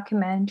my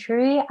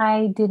documentary,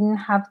 I didn't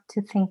have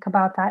to think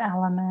about that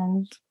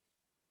element,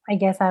 I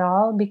guess, at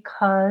all,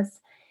 because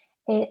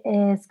it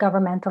is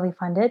governmentally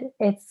funded.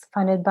 It's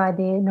funded by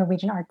the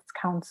Norwegian Arts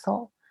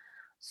Council.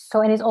 So,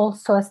 and it's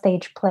also a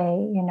stage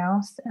play,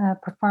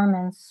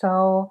 performance.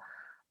 So,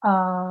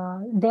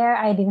 there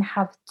I didn't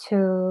have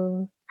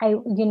to.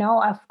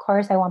 Of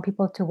course, I want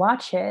people to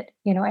watch it.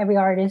 Every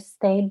artist,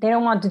 they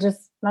don't want to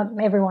just, not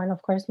everyone,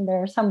 of course.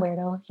 There are some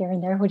weirdo here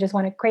and there who just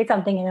want to create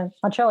something and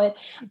not show it.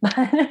 But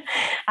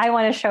I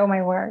want to show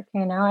my work.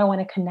 I want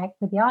to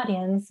connect with the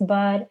audience.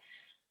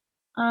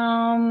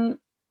 Um,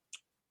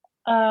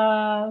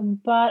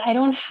 but I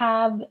don't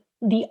have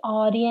the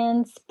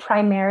audience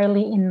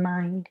primarily in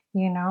mind,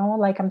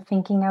 like I'm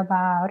thinking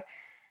about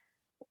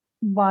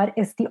what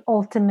is the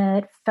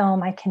ultimate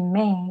film I can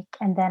make,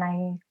 and then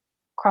I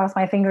cross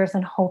my fingers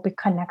and hope it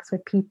connects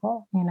with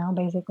people,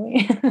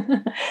 basically.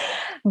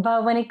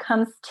 But when it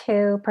comes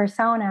to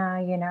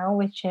Persona,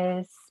 which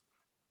is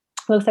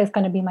looks like it's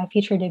going to be my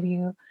feature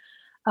debut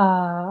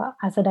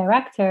as a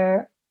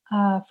director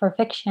for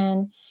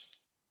fiction,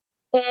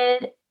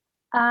 it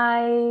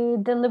I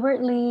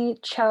deliberately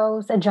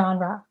chose a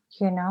genre,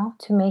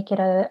 to make it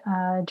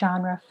a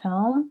genre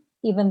film,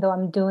 even though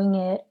I'm doing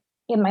it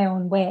in my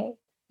own way,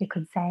 you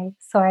could say.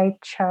 So I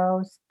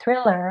chose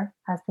thriller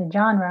as the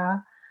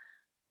genre,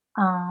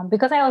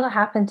 because I also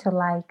happen to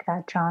like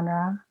that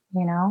genre,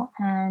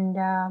 and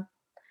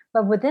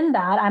but within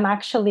that, I'm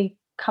actually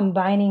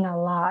combining a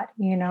lot,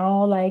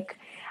 like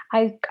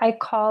I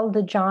call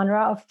the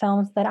genre of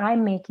films that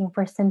I'm making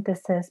for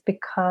synthesis,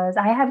 because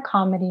I have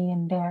comedy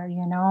in there,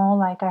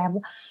 like I have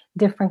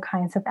different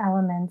kinds of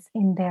elements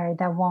in there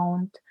that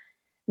won't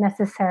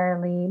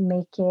necessarily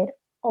make it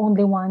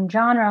only one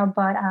genre,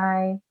 but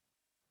I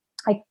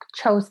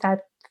chose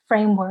that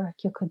framework,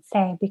 you could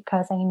say,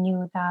 because I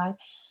knew that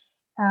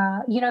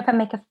if I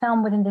make a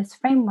film within this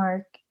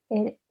framework,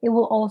 it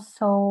will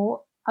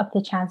also up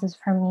the chances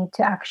for me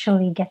to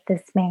actually get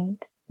this made.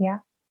 Yeah.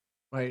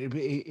 Right.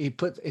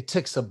 It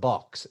ticks a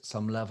box at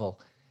some level.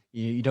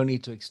 You don't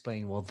need to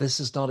explain, well, this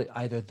is not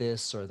either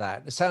this or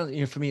that. It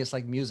sounds, for me, it's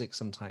like music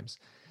sometimes.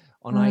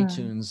 On Mm,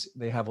 iTunes,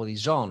 they have all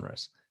these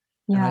genres.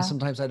 And yeah.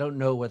 sometimes I don't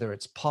know whether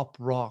it's pop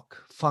rock,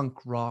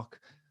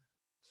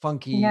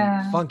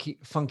 Yeah.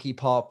 funky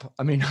pop.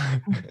 I mean,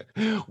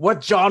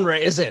 what genre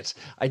is it?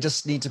 I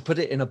just need to put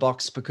it in a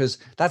box, because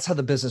that's how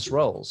the business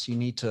rolls. You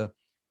need to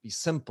be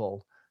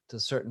simple to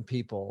certain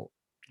people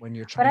when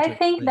you're But trying I to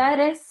think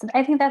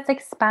explain. that's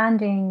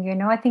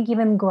expanding, I think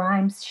even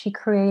Grimes, she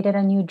created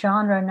a new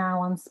genre now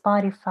on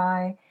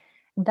Spotify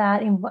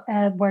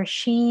where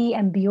she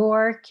and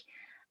Bjork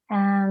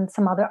and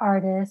some other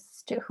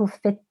artists who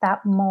fit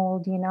that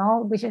mold,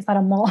 which is not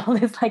a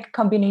mold, it's like a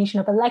combination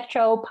of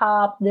electro,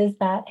 pop, this,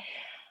 that.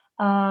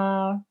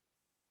 Uh,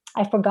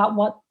 I forgot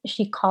what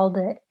she called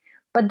it,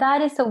 but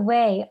that is a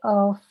way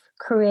of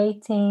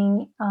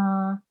creating,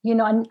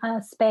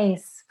 a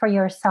space for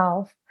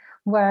yourself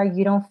where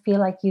you don't feel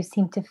like you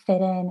seem to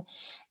fit in.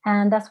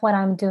 And that's what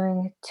I'm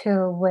doing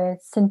too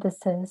with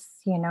synthesis.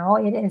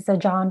 It is a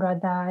genre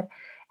that,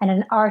 and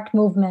an art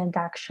movement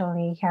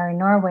actually here in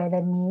Norway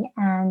that me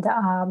and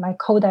my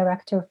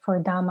co-director for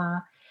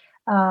Dama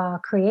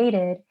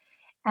created.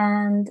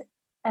 And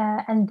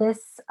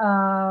this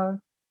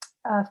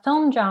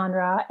film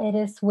genre, it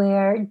is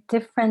where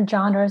different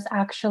genres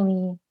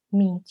actually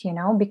meet,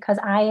 because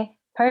I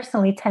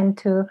personally tend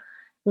to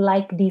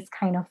like these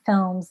kind of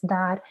films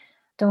that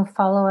don't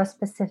follow a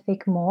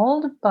specific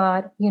mold,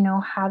 but,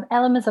 have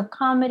elements of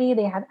comedy,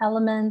 they have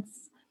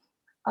elements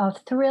of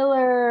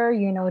thriller,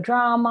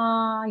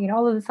 drama,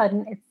 all of a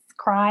sudden it's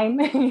crime,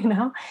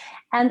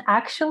 And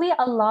actually,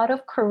 a lot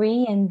of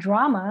Korean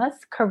dramas,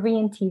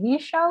 Korean TV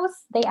shows,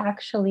 they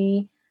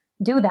actually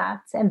do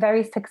that and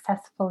very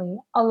successfully.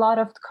 A lot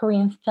of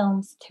Korean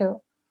films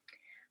too.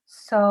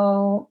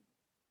 So,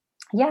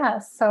 yeah,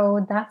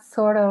 so that's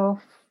sort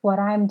of what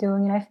I'm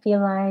doing. And I feel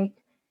like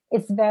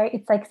it's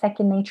like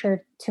second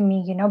nature to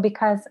me,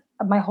 because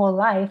my whole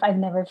life I've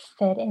never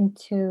fit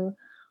into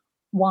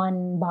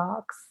one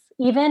box.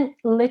 Even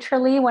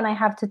literally when I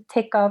have to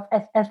tick up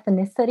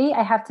ethnicity,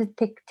 I have to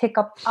tick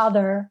up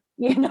other,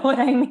 you know what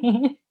I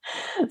mean?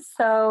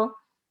 So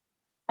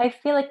I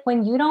feel like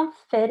when you don't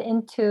fit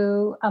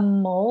into a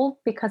mold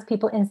because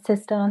people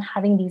insist on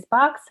having these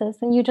boxes,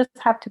 then you just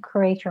have to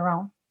create your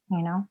own,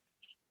 you know?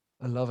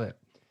 I love it.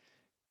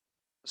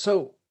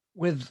 So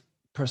with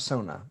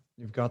Persona,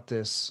 you've got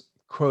this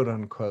quote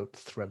unquote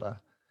thriller.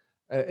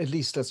 At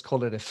least let's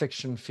call it a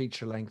fiction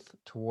feature length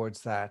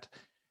towards that.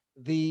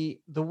 The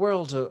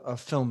world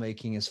of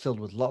filmmaking is filled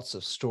with lots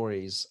of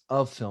stories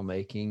of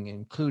filmmaking,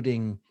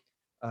 including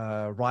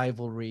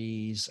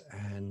rivalries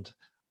and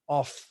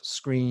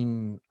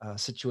off-screen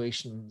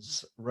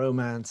situations,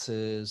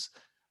 romances,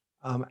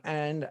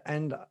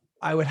 and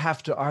I would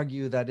have to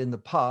argue that in the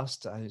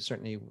past, I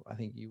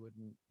think you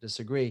wouldn't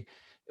disagree,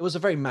 it was a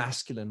very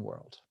masculine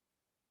world.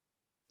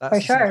 For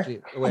That's sure.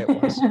 essentially the way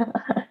it was.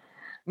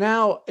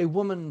 Now, a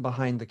woman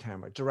behind the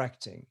camera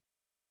directing,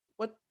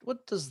 what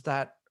does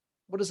that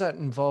what does that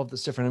involve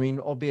that's different? I mean,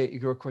 albeit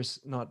you're of course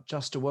not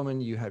just a woman,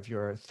 you have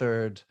your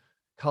third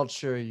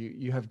culture,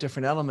 you have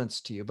different elements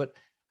to you, but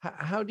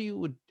how do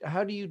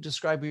you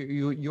describe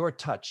your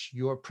touch,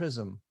 your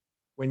prism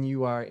when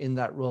you are in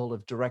that role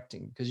of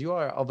directing? Because you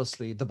are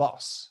obviously the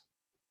boss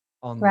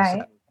on the Right.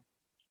 set.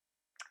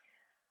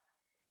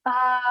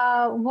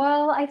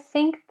 Well, I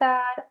think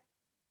that,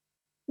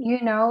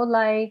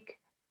 like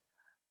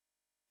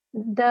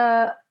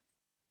the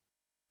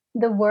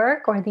the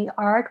work or the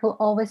art will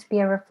always be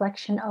a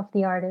reflection of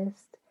the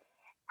artist.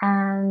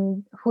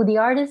 And who the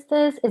artist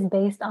is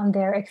based on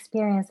their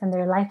experience and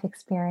their life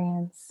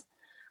experience.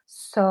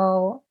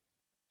 So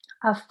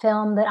a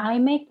film that I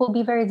make will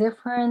be very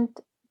different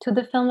to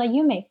the film that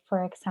you make,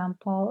 for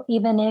example,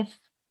 even if,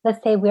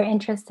 let's say, we're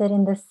interested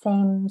in the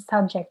same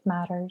subject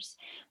matters,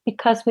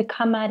 because we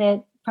come at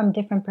it from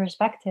different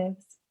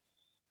perspectives.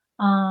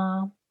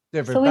 Uh,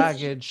 Different so it's,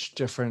 baggage,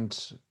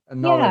 different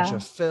knowledge yeah,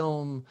 of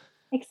film,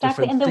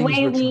 exactly. different And the things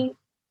way which we,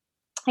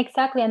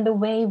 exactly, and the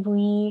way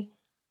we,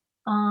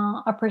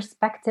 a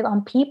perspective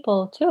on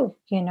people too,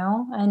 I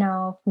know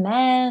of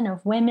men,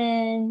 of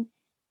women,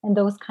 and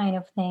those kind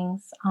of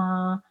things.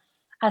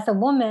 As a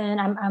woman,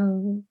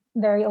 I'm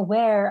very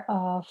aware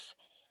of,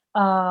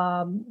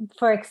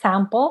 for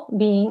example,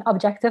 being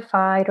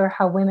objectified, or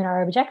how women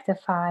are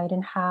objectified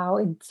and how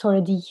it sort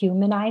of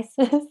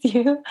dehumanizes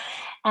you,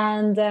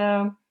 and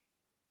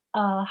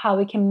how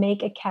we can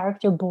make a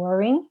character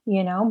boring,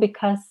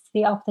 because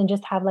they often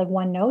just have like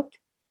one note.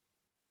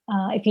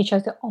 If you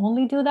chose to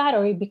only do that,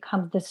 or it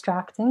becomes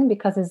distracting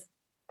because it's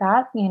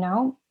that,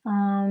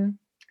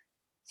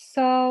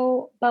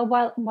 so, but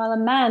while a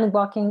man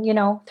walking,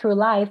 through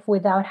life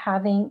without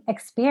having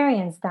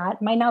experienced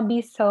that might not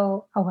be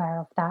so aware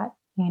of that.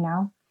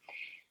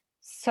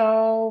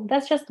 So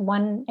that's just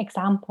one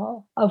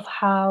example of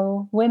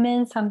how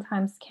women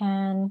sometimes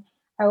can,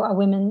 or a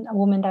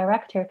woman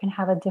director can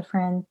have a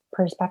different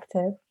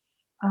perspective,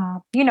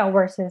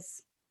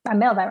 versus a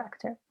male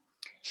director.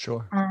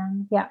 sure.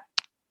 Yeah.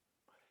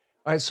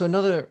 All right, so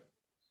another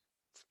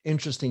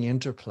interesting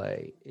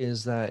interplay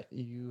is that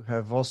you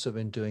have also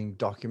been doing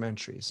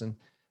documentaries, and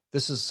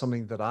this is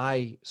something that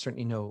I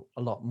certainly know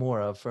a lot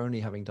more of for only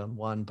having done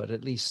one, but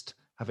at least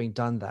having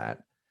done that.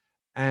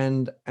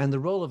 And the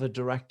role of a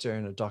director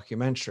in a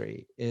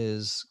documentary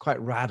is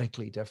quite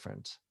radically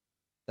different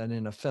than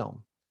in a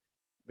film,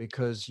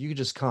 because you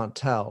just can't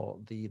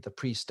tell the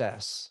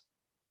priestess,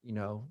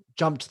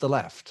 jump to the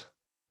left.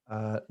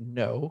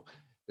 No,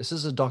 this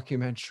is a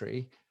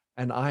documentary,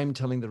 and I'm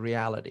telling the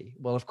reality.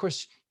 Well, of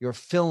course, you're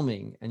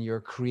filming and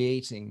you're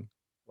creating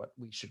what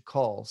we should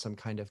call some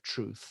kind of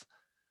truth,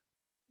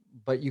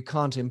 but you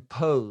can't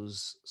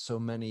impose so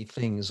many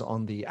things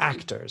on the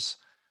actors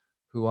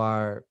who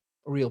are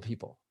real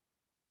people.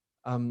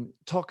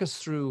 Talk us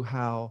through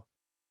how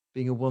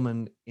being a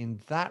woman in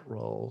that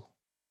role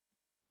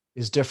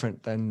is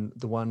different than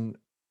the one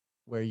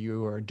where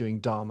you are doing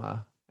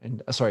drama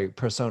and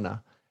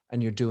persona,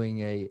 and you're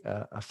doing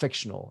a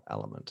fictional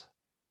element?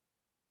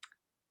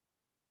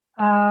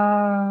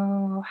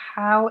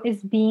 How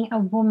is being a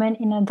woman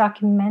in a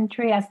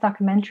documentary as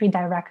documentary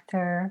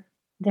director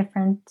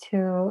different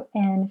to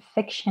in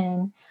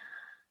fiction?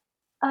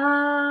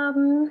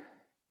 Um,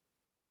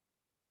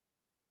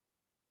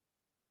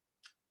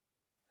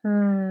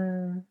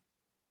 hmm.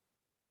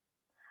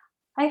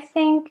 I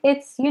think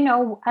it's,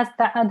 as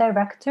a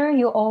director,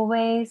 you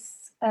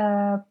always,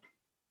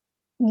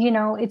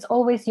 it's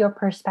always your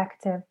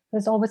perspective.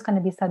 It's always going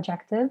to be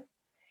subjective.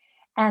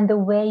 And the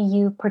way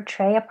you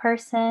portray a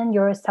person,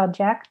 your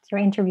subject, your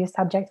interview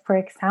subject, for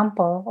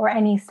example, or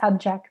any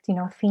subject,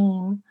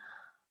 theme,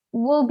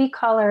 will be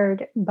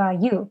colored by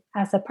you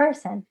as a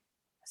person.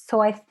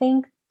 So I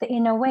think that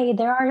in a way,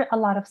 there are a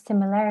lot of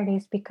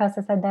similarities because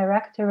as a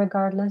director,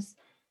 regardless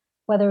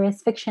whether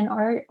it's fiction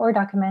or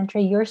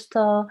documentary, you're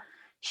still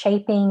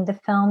shaping the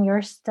film,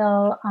 you're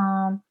still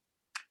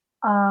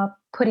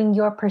putting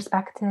your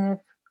perspective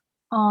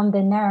on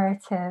the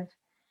narrative.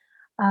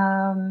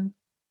 Um,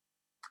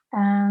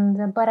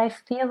 and but I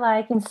feel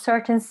like in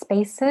certain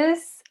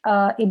spaces,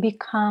 it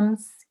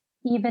becomes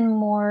even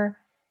more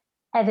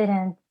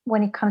evident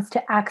when it comes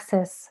to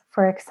access,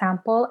 for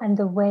example, and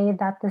the way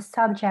that the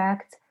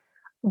subject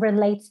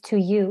relates to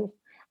you.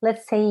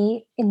 Let's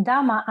say in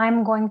Dama,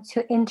 I'm going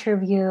to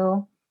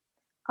interview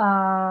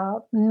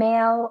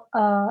male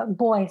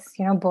boys,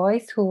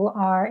 boys who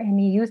are in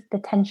a youth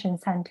detention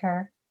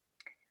center.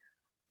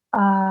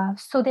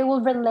 So they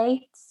will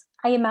relate.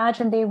 I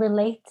imagine they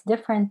relate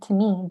different to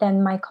me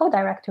than my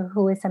co-director,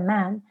 who is a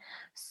man.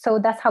 So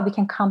that's how we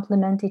can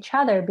complement each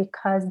other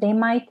because they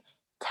might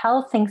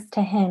tell things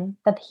to him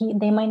that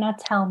they might not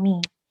tell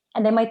me,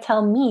 and they might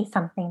tell me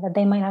something that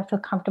they might not feel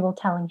comfortable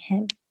telling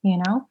him.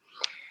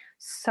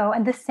 So,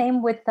 and the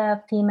same with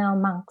the female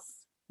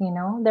monks,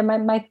 there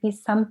might be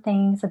some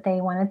things that they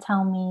want to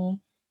tell me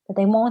that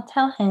they won't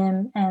tell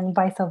him, and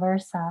vice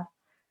versa.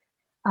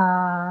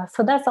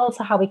 So that's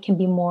also how it can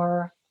be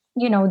more,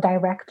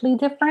 directly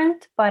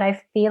different. But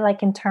I feel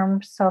like in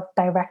terms of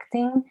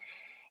directing,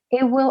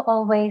 it will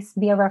always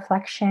be a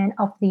reflection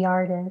of the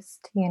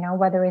artist,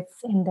 whether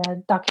it's in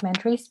the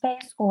documentary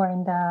space or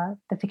in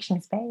the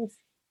fiction space.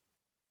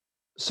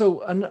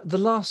 So, the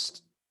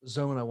last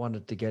zone I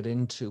wanted to get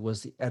into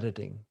was the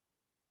editing.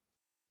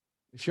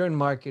 If you're in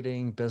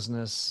marketing,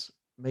 business,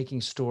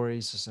 making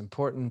stories is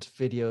important.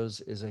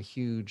 Videos is a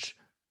huge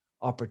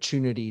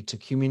opportunity to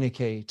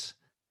communicate.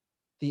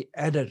 The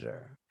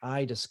editor,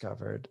 I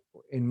discovered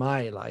in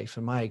my life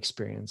and my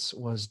experience,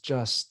 was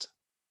just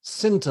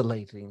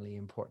scintillatingly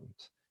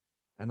important.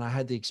 And I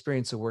had the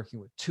experience of working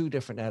with two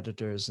different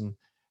editors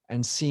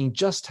and seeing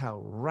just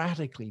how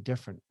radically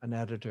different an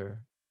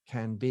editor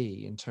can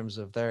be in terms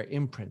of their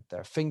imprint,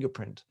 their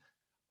fingerprint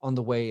on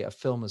the way a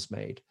film is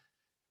made.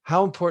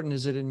 How important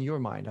is it in your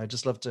mind? I'd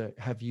just love to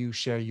have you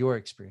share your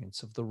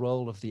experience of the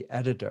role of the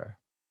editor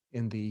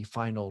in the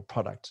final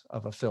product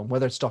of a film,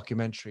 whether it's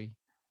documentary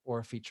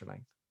or feature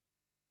length.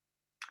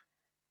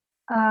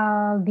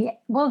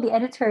 The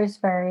editor is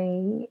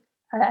very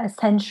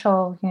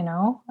essential,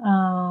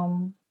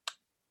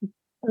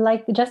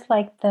 like just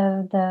like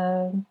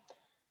the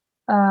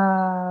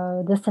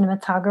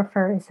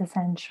cinematographer is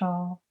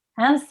essential,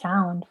 and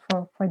sound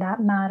for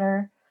that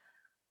matter.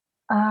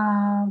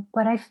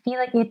 But I feel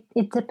like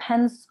it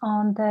depends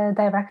on the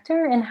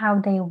director and how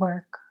they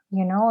work,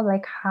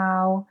 like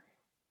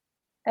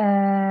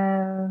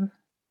uh,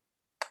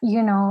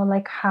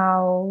 like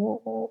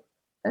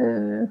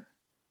uh,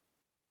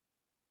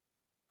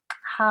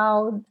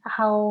 how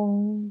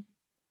how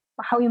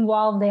how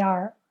involved they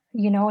are,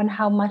 and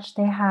how much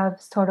they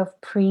have sort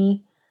of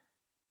planned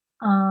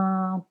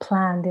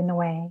in a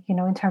way,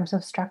 in terms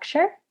of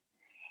structure.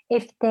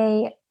 If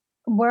they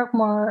work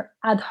more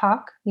ad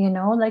hoc,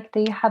 like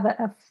they have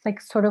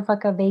like sort of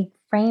like a vague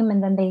frame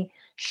and then they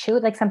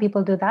shoot, like some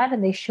people do that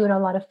and they shoot a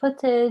lot of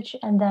footage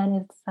and then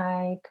it's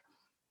like,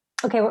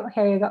 okay, well,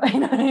 here you go.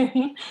 You know what I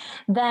mean?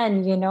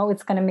 Then,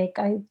 it's going to make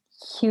a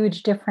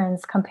huge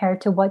difference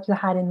compared to what you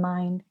had in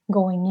mind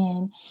going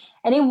in.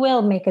 And it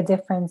will make a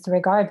difference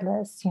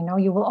regardless.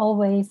 You will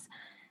always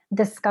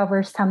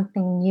discover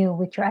something new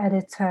with your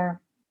editor,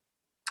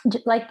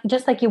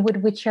 just like you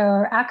would with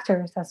your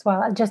actors as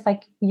well, just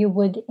like you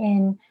would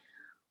in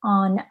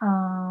on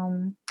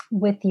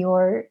with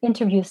your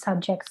interview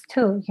subjects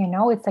too.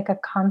 It's like a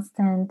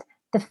constant.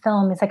 The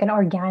film is like an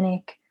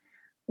organic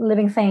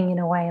living thing in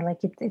a way,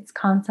 like it's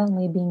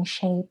constantly being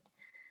shaped,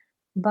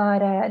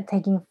 but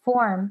taking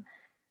form.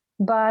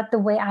 But the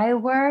way I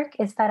work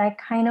is that I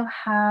kind of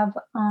have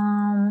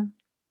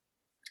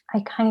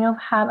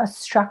a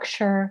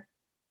structure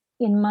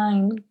in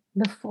mind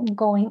before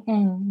going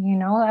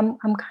in.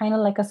 I'm kind of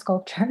like a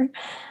sculptor,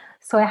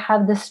 so I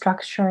have the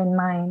structure in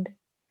mind.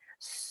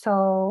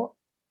 So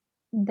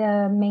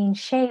the main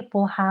shape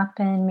will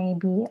happen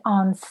maybe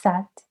on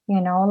set,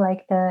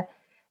 like the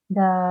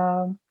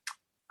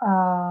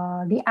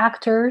the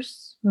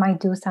actors might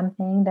do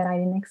something that I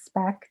didn't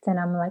expect, and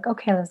I'm like,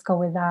 okay, let's go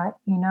with that,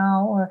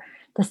 or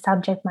the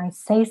subject might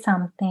say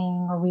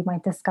something, or we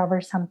might discover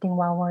something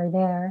while we're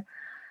there.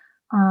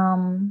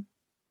 Um,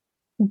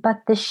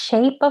 but the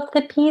shape of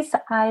the piece,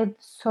 I've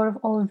sort of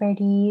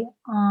already,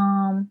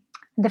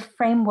 the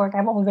framework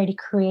I've already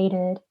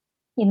created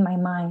in my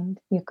mind,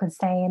 you could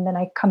say, and then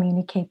I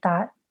communicate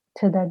that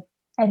to the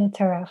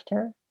editor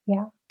after.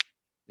 Yeah.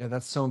 Yeah,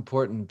 that's so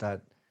important,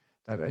 that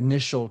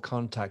initial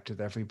contact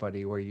with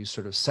everybody where you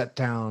sort of set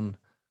down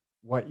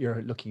what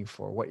you're looking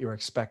for, what you're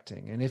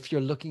expecting. And if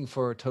you're looking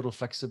for total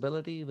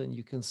flexibility, then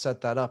you can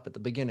set that up at the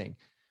beginning.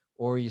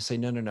 Or you say,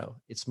 no, no, no,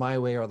 it's my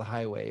way or the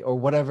highway, or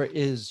whatever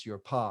is your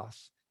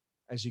path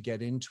as you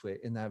get into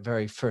it in that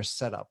very first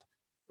setup,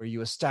 where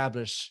you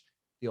establish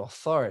the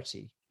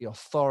authority, the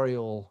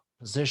authorial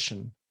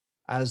position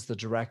as the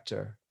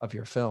director of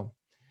your film.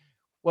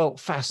 Well,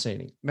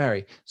 fascinating,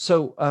 Mary.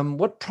 So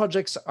what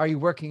projects are you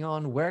working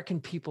on? Where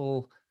can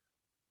people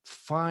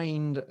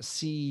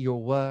see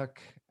your work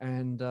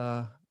and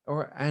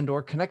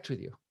or connect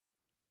with you?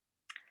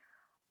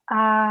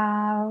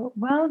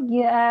 Well,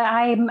 yeah,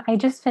 I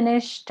just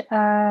finished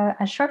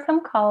a short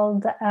film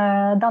called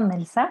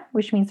Dannelse,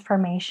 which means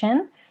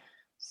formation.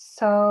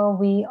 So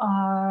we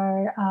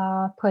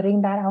are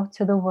putting that out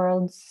to the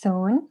world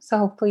soon. So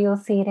hopefully you'll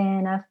see it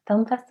in a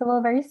film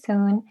festival very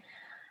soon.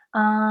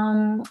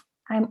 Um,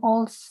 I'm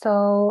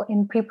also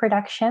in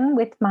pre-production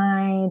with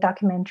my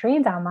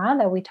documentary, Dama,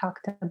 that we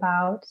talked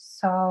about.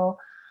 So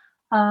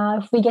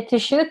if we get to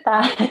shoot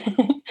that,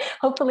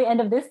 hopefully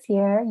end of this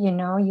year,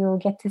 you'll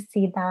get to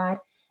see that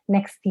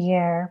next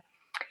year.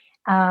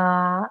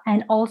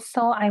 And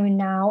also, I'm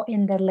now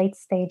in the late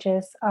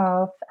stages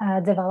of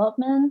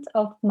development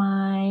of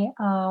my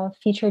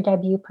feature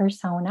debut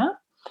persona.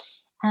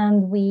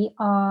 And we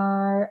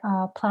are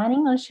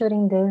planning on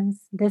shooting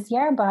this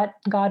year, but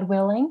God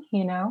willing,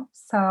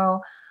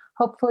 So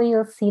hopefully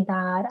you'll see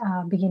that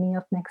beginning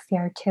of next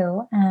year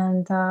too.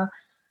 And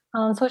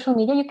on social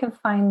media, you can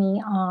find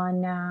me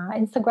on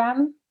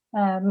Instagram.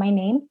 My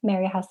name,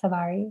 Mary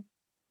Hasavari.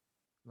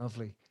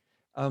 Lovely.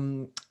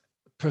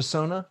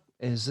 Persona,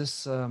 is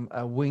this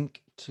a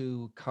wink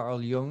to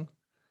Carl Jung?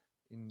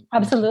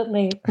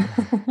 Absolutely.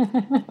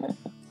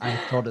 I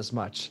thought as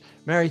much.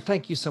 Mary,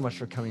 thank you so much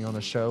for coming on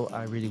the show.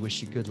 I really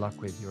wish you good luck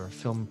with your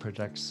film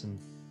projects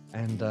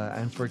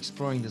and for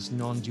exploring this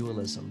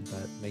non-dualism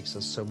that makes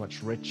us so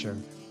much richer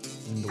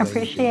in the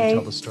way you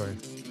tell the story.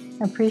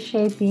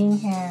 Appreciate being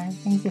here.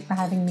 Thank you for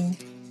having me.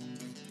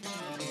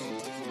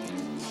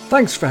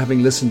 Thanks for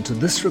having listened to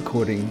this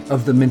recording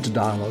of the Minter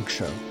Dialogue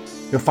Show.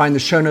 You'll find the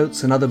show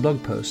notes and other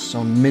blog posts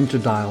on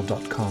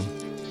minterdial.com.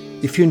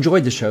 If you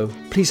enjoyed the show,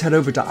 please head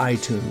over to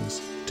iTunes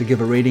to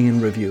give a rating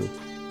and review.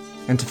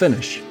 And to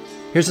finish,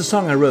 here's a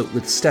song I wrote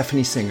with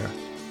Stephanie Singer,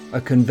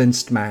 A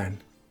Convinced Man.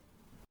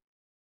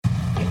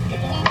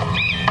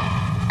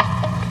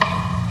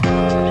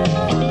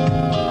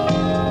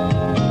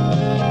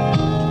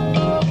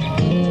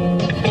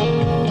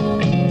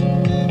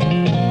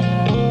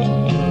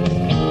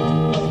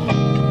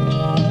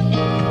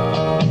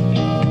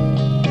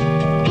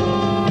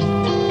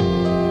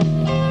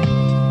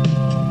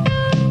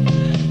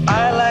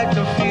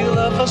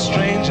 A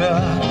stranger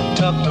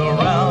tucked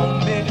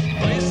around me,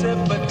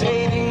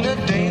 precipitating the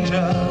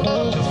danger.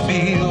 To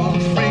feel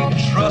free,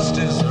 trust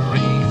is the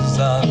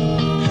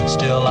reason.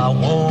 Still, I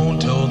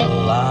won't toe the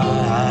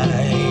line.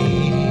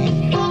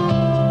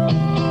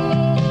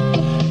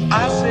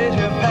 I sit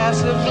here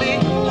passively,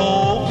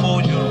 hope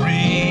for your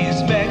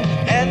respect,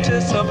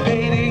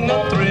 anticipating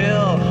the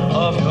thrill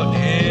of your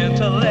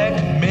intellect.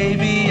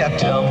 Maybe I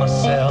tell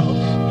myself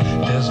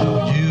there's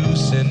no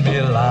use in me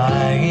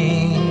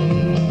lying.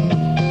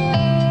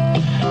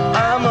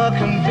 I'm a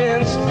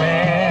convinced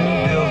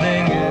man,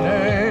 building an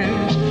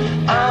urge.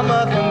 I'm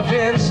a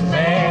convinced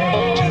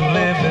man, to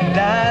live and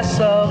die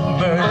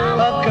submerged.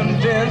 A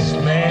convinced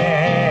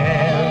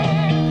man,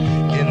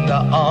 in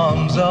the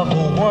arms of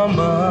a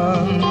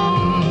woman.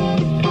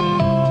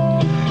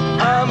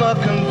 I'm a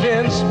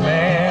convinced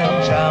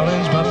man,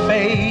 challenge my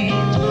fate.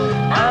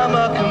 I'm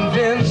a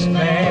convinced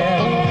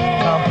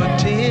man,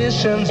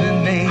 competition's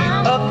innate.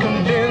 A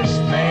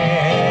convinced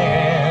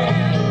man,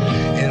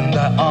 in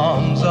the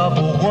arms of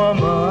a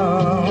woman.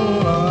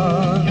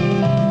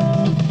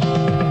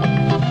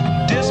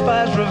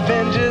 Despise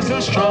revenges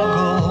and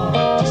struggle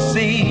to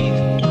see.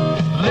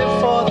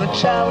 Live for the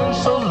challenge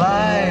so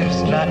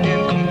life's not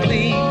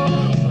incomplete.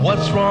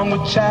 What's wrong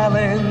with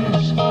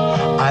challenge?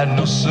 I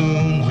know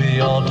soon we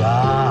all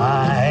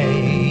die.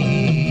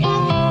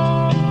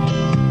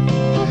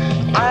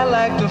 I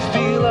like the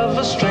feel of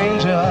a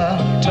stranger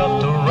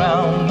tucked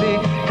around me,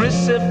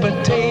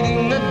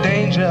 precipitating the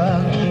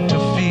danger. To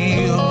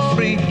feel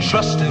free,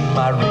 trust in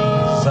my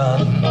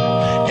reason,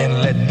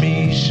 and let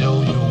me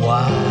show you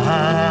why.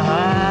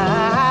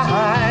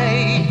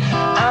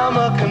 I'm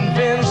a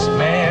convinced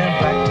man,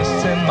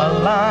 practicing my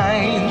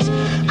lines.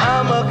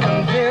 I'm a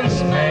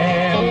convinced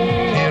man,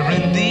 here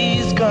in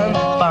these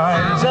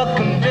confines. A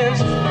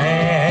convinced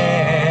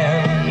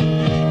man,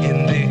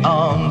 in the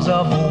arms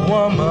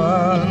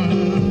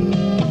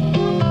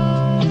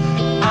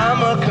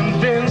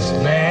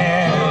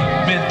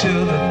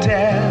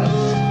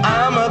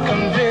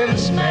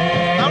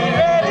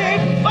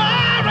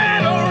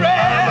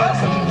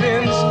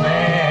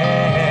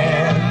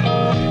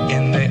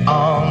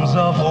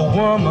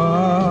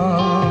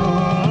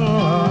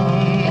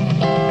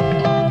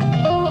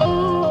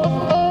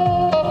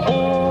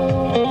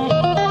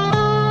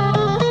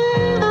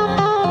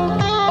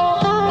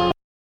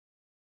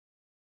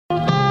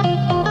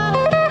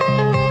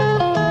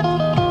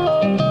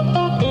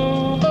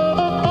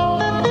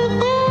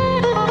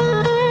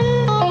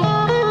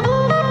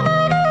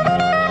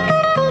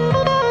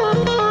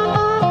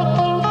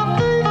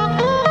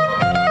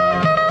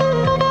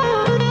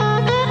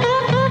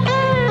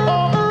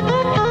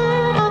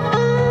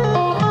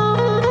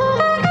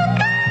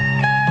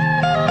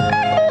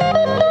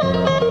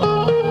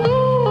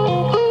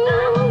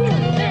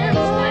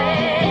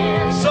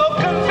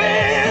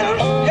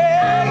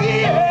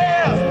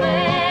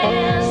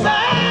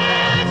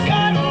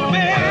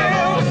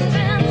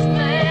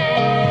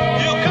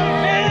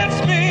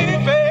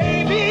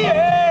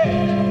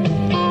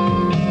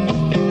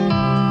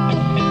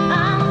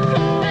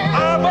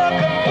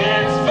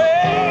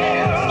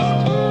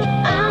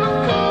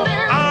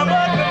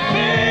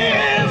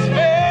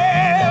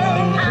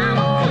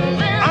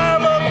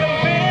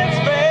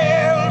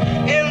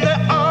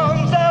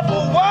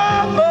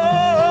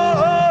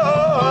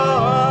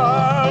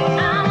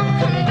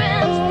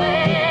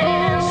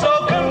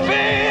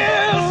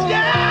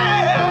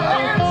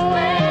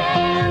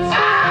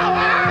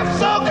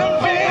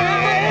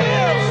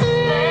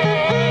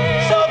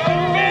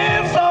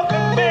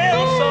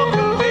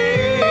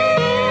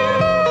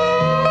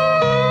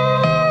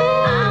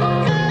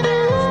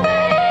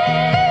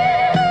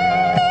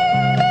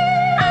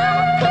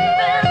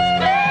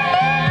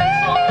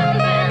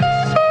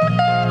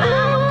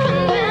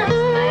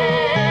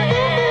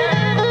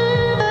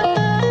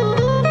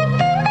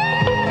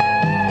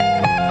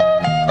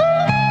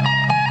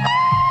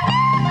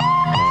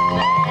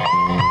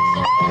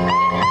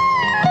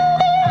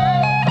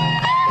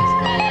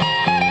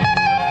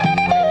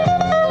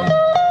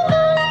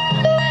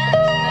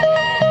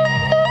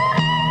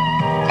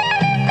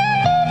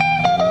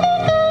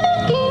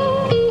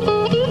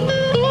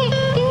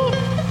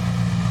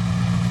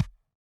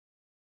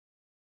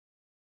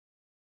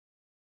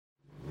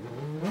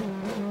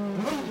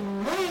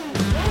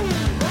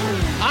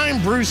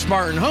Chris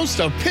Martin,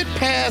 host of Pit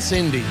Pass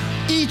Indy.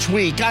 Each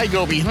week, I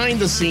go behind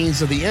the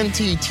scenes of the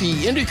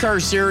NTT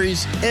IndyCar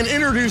Series and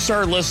introduce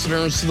our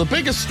listeners to the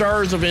biggest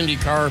stars of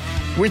IndyCar,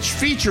 which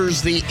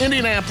features the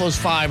Indianapolis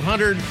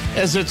 500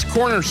 as its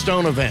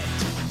cornerstone event.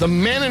 The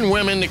men and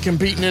women that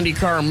compete in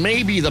IndyCar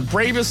may be the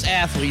bravest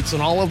athletes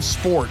in all of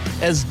sport,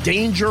 as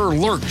danger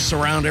lurks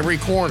around every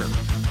corner.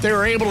 They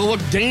are able to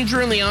look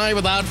danger in the eye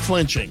without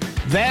flinching.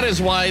 That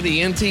is why the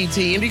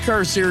NTT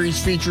IndyCar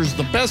Series features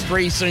the best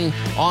racing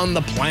on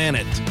the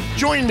planet.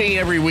 Join me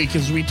every week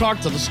as we talk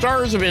to the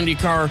stars of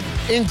IndyCar,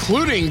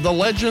 including the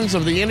legends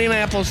of the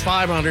Indianapolis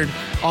 500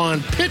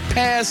 on Pit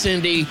Pass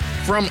Indy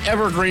from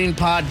Evergreen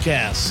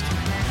Podcast.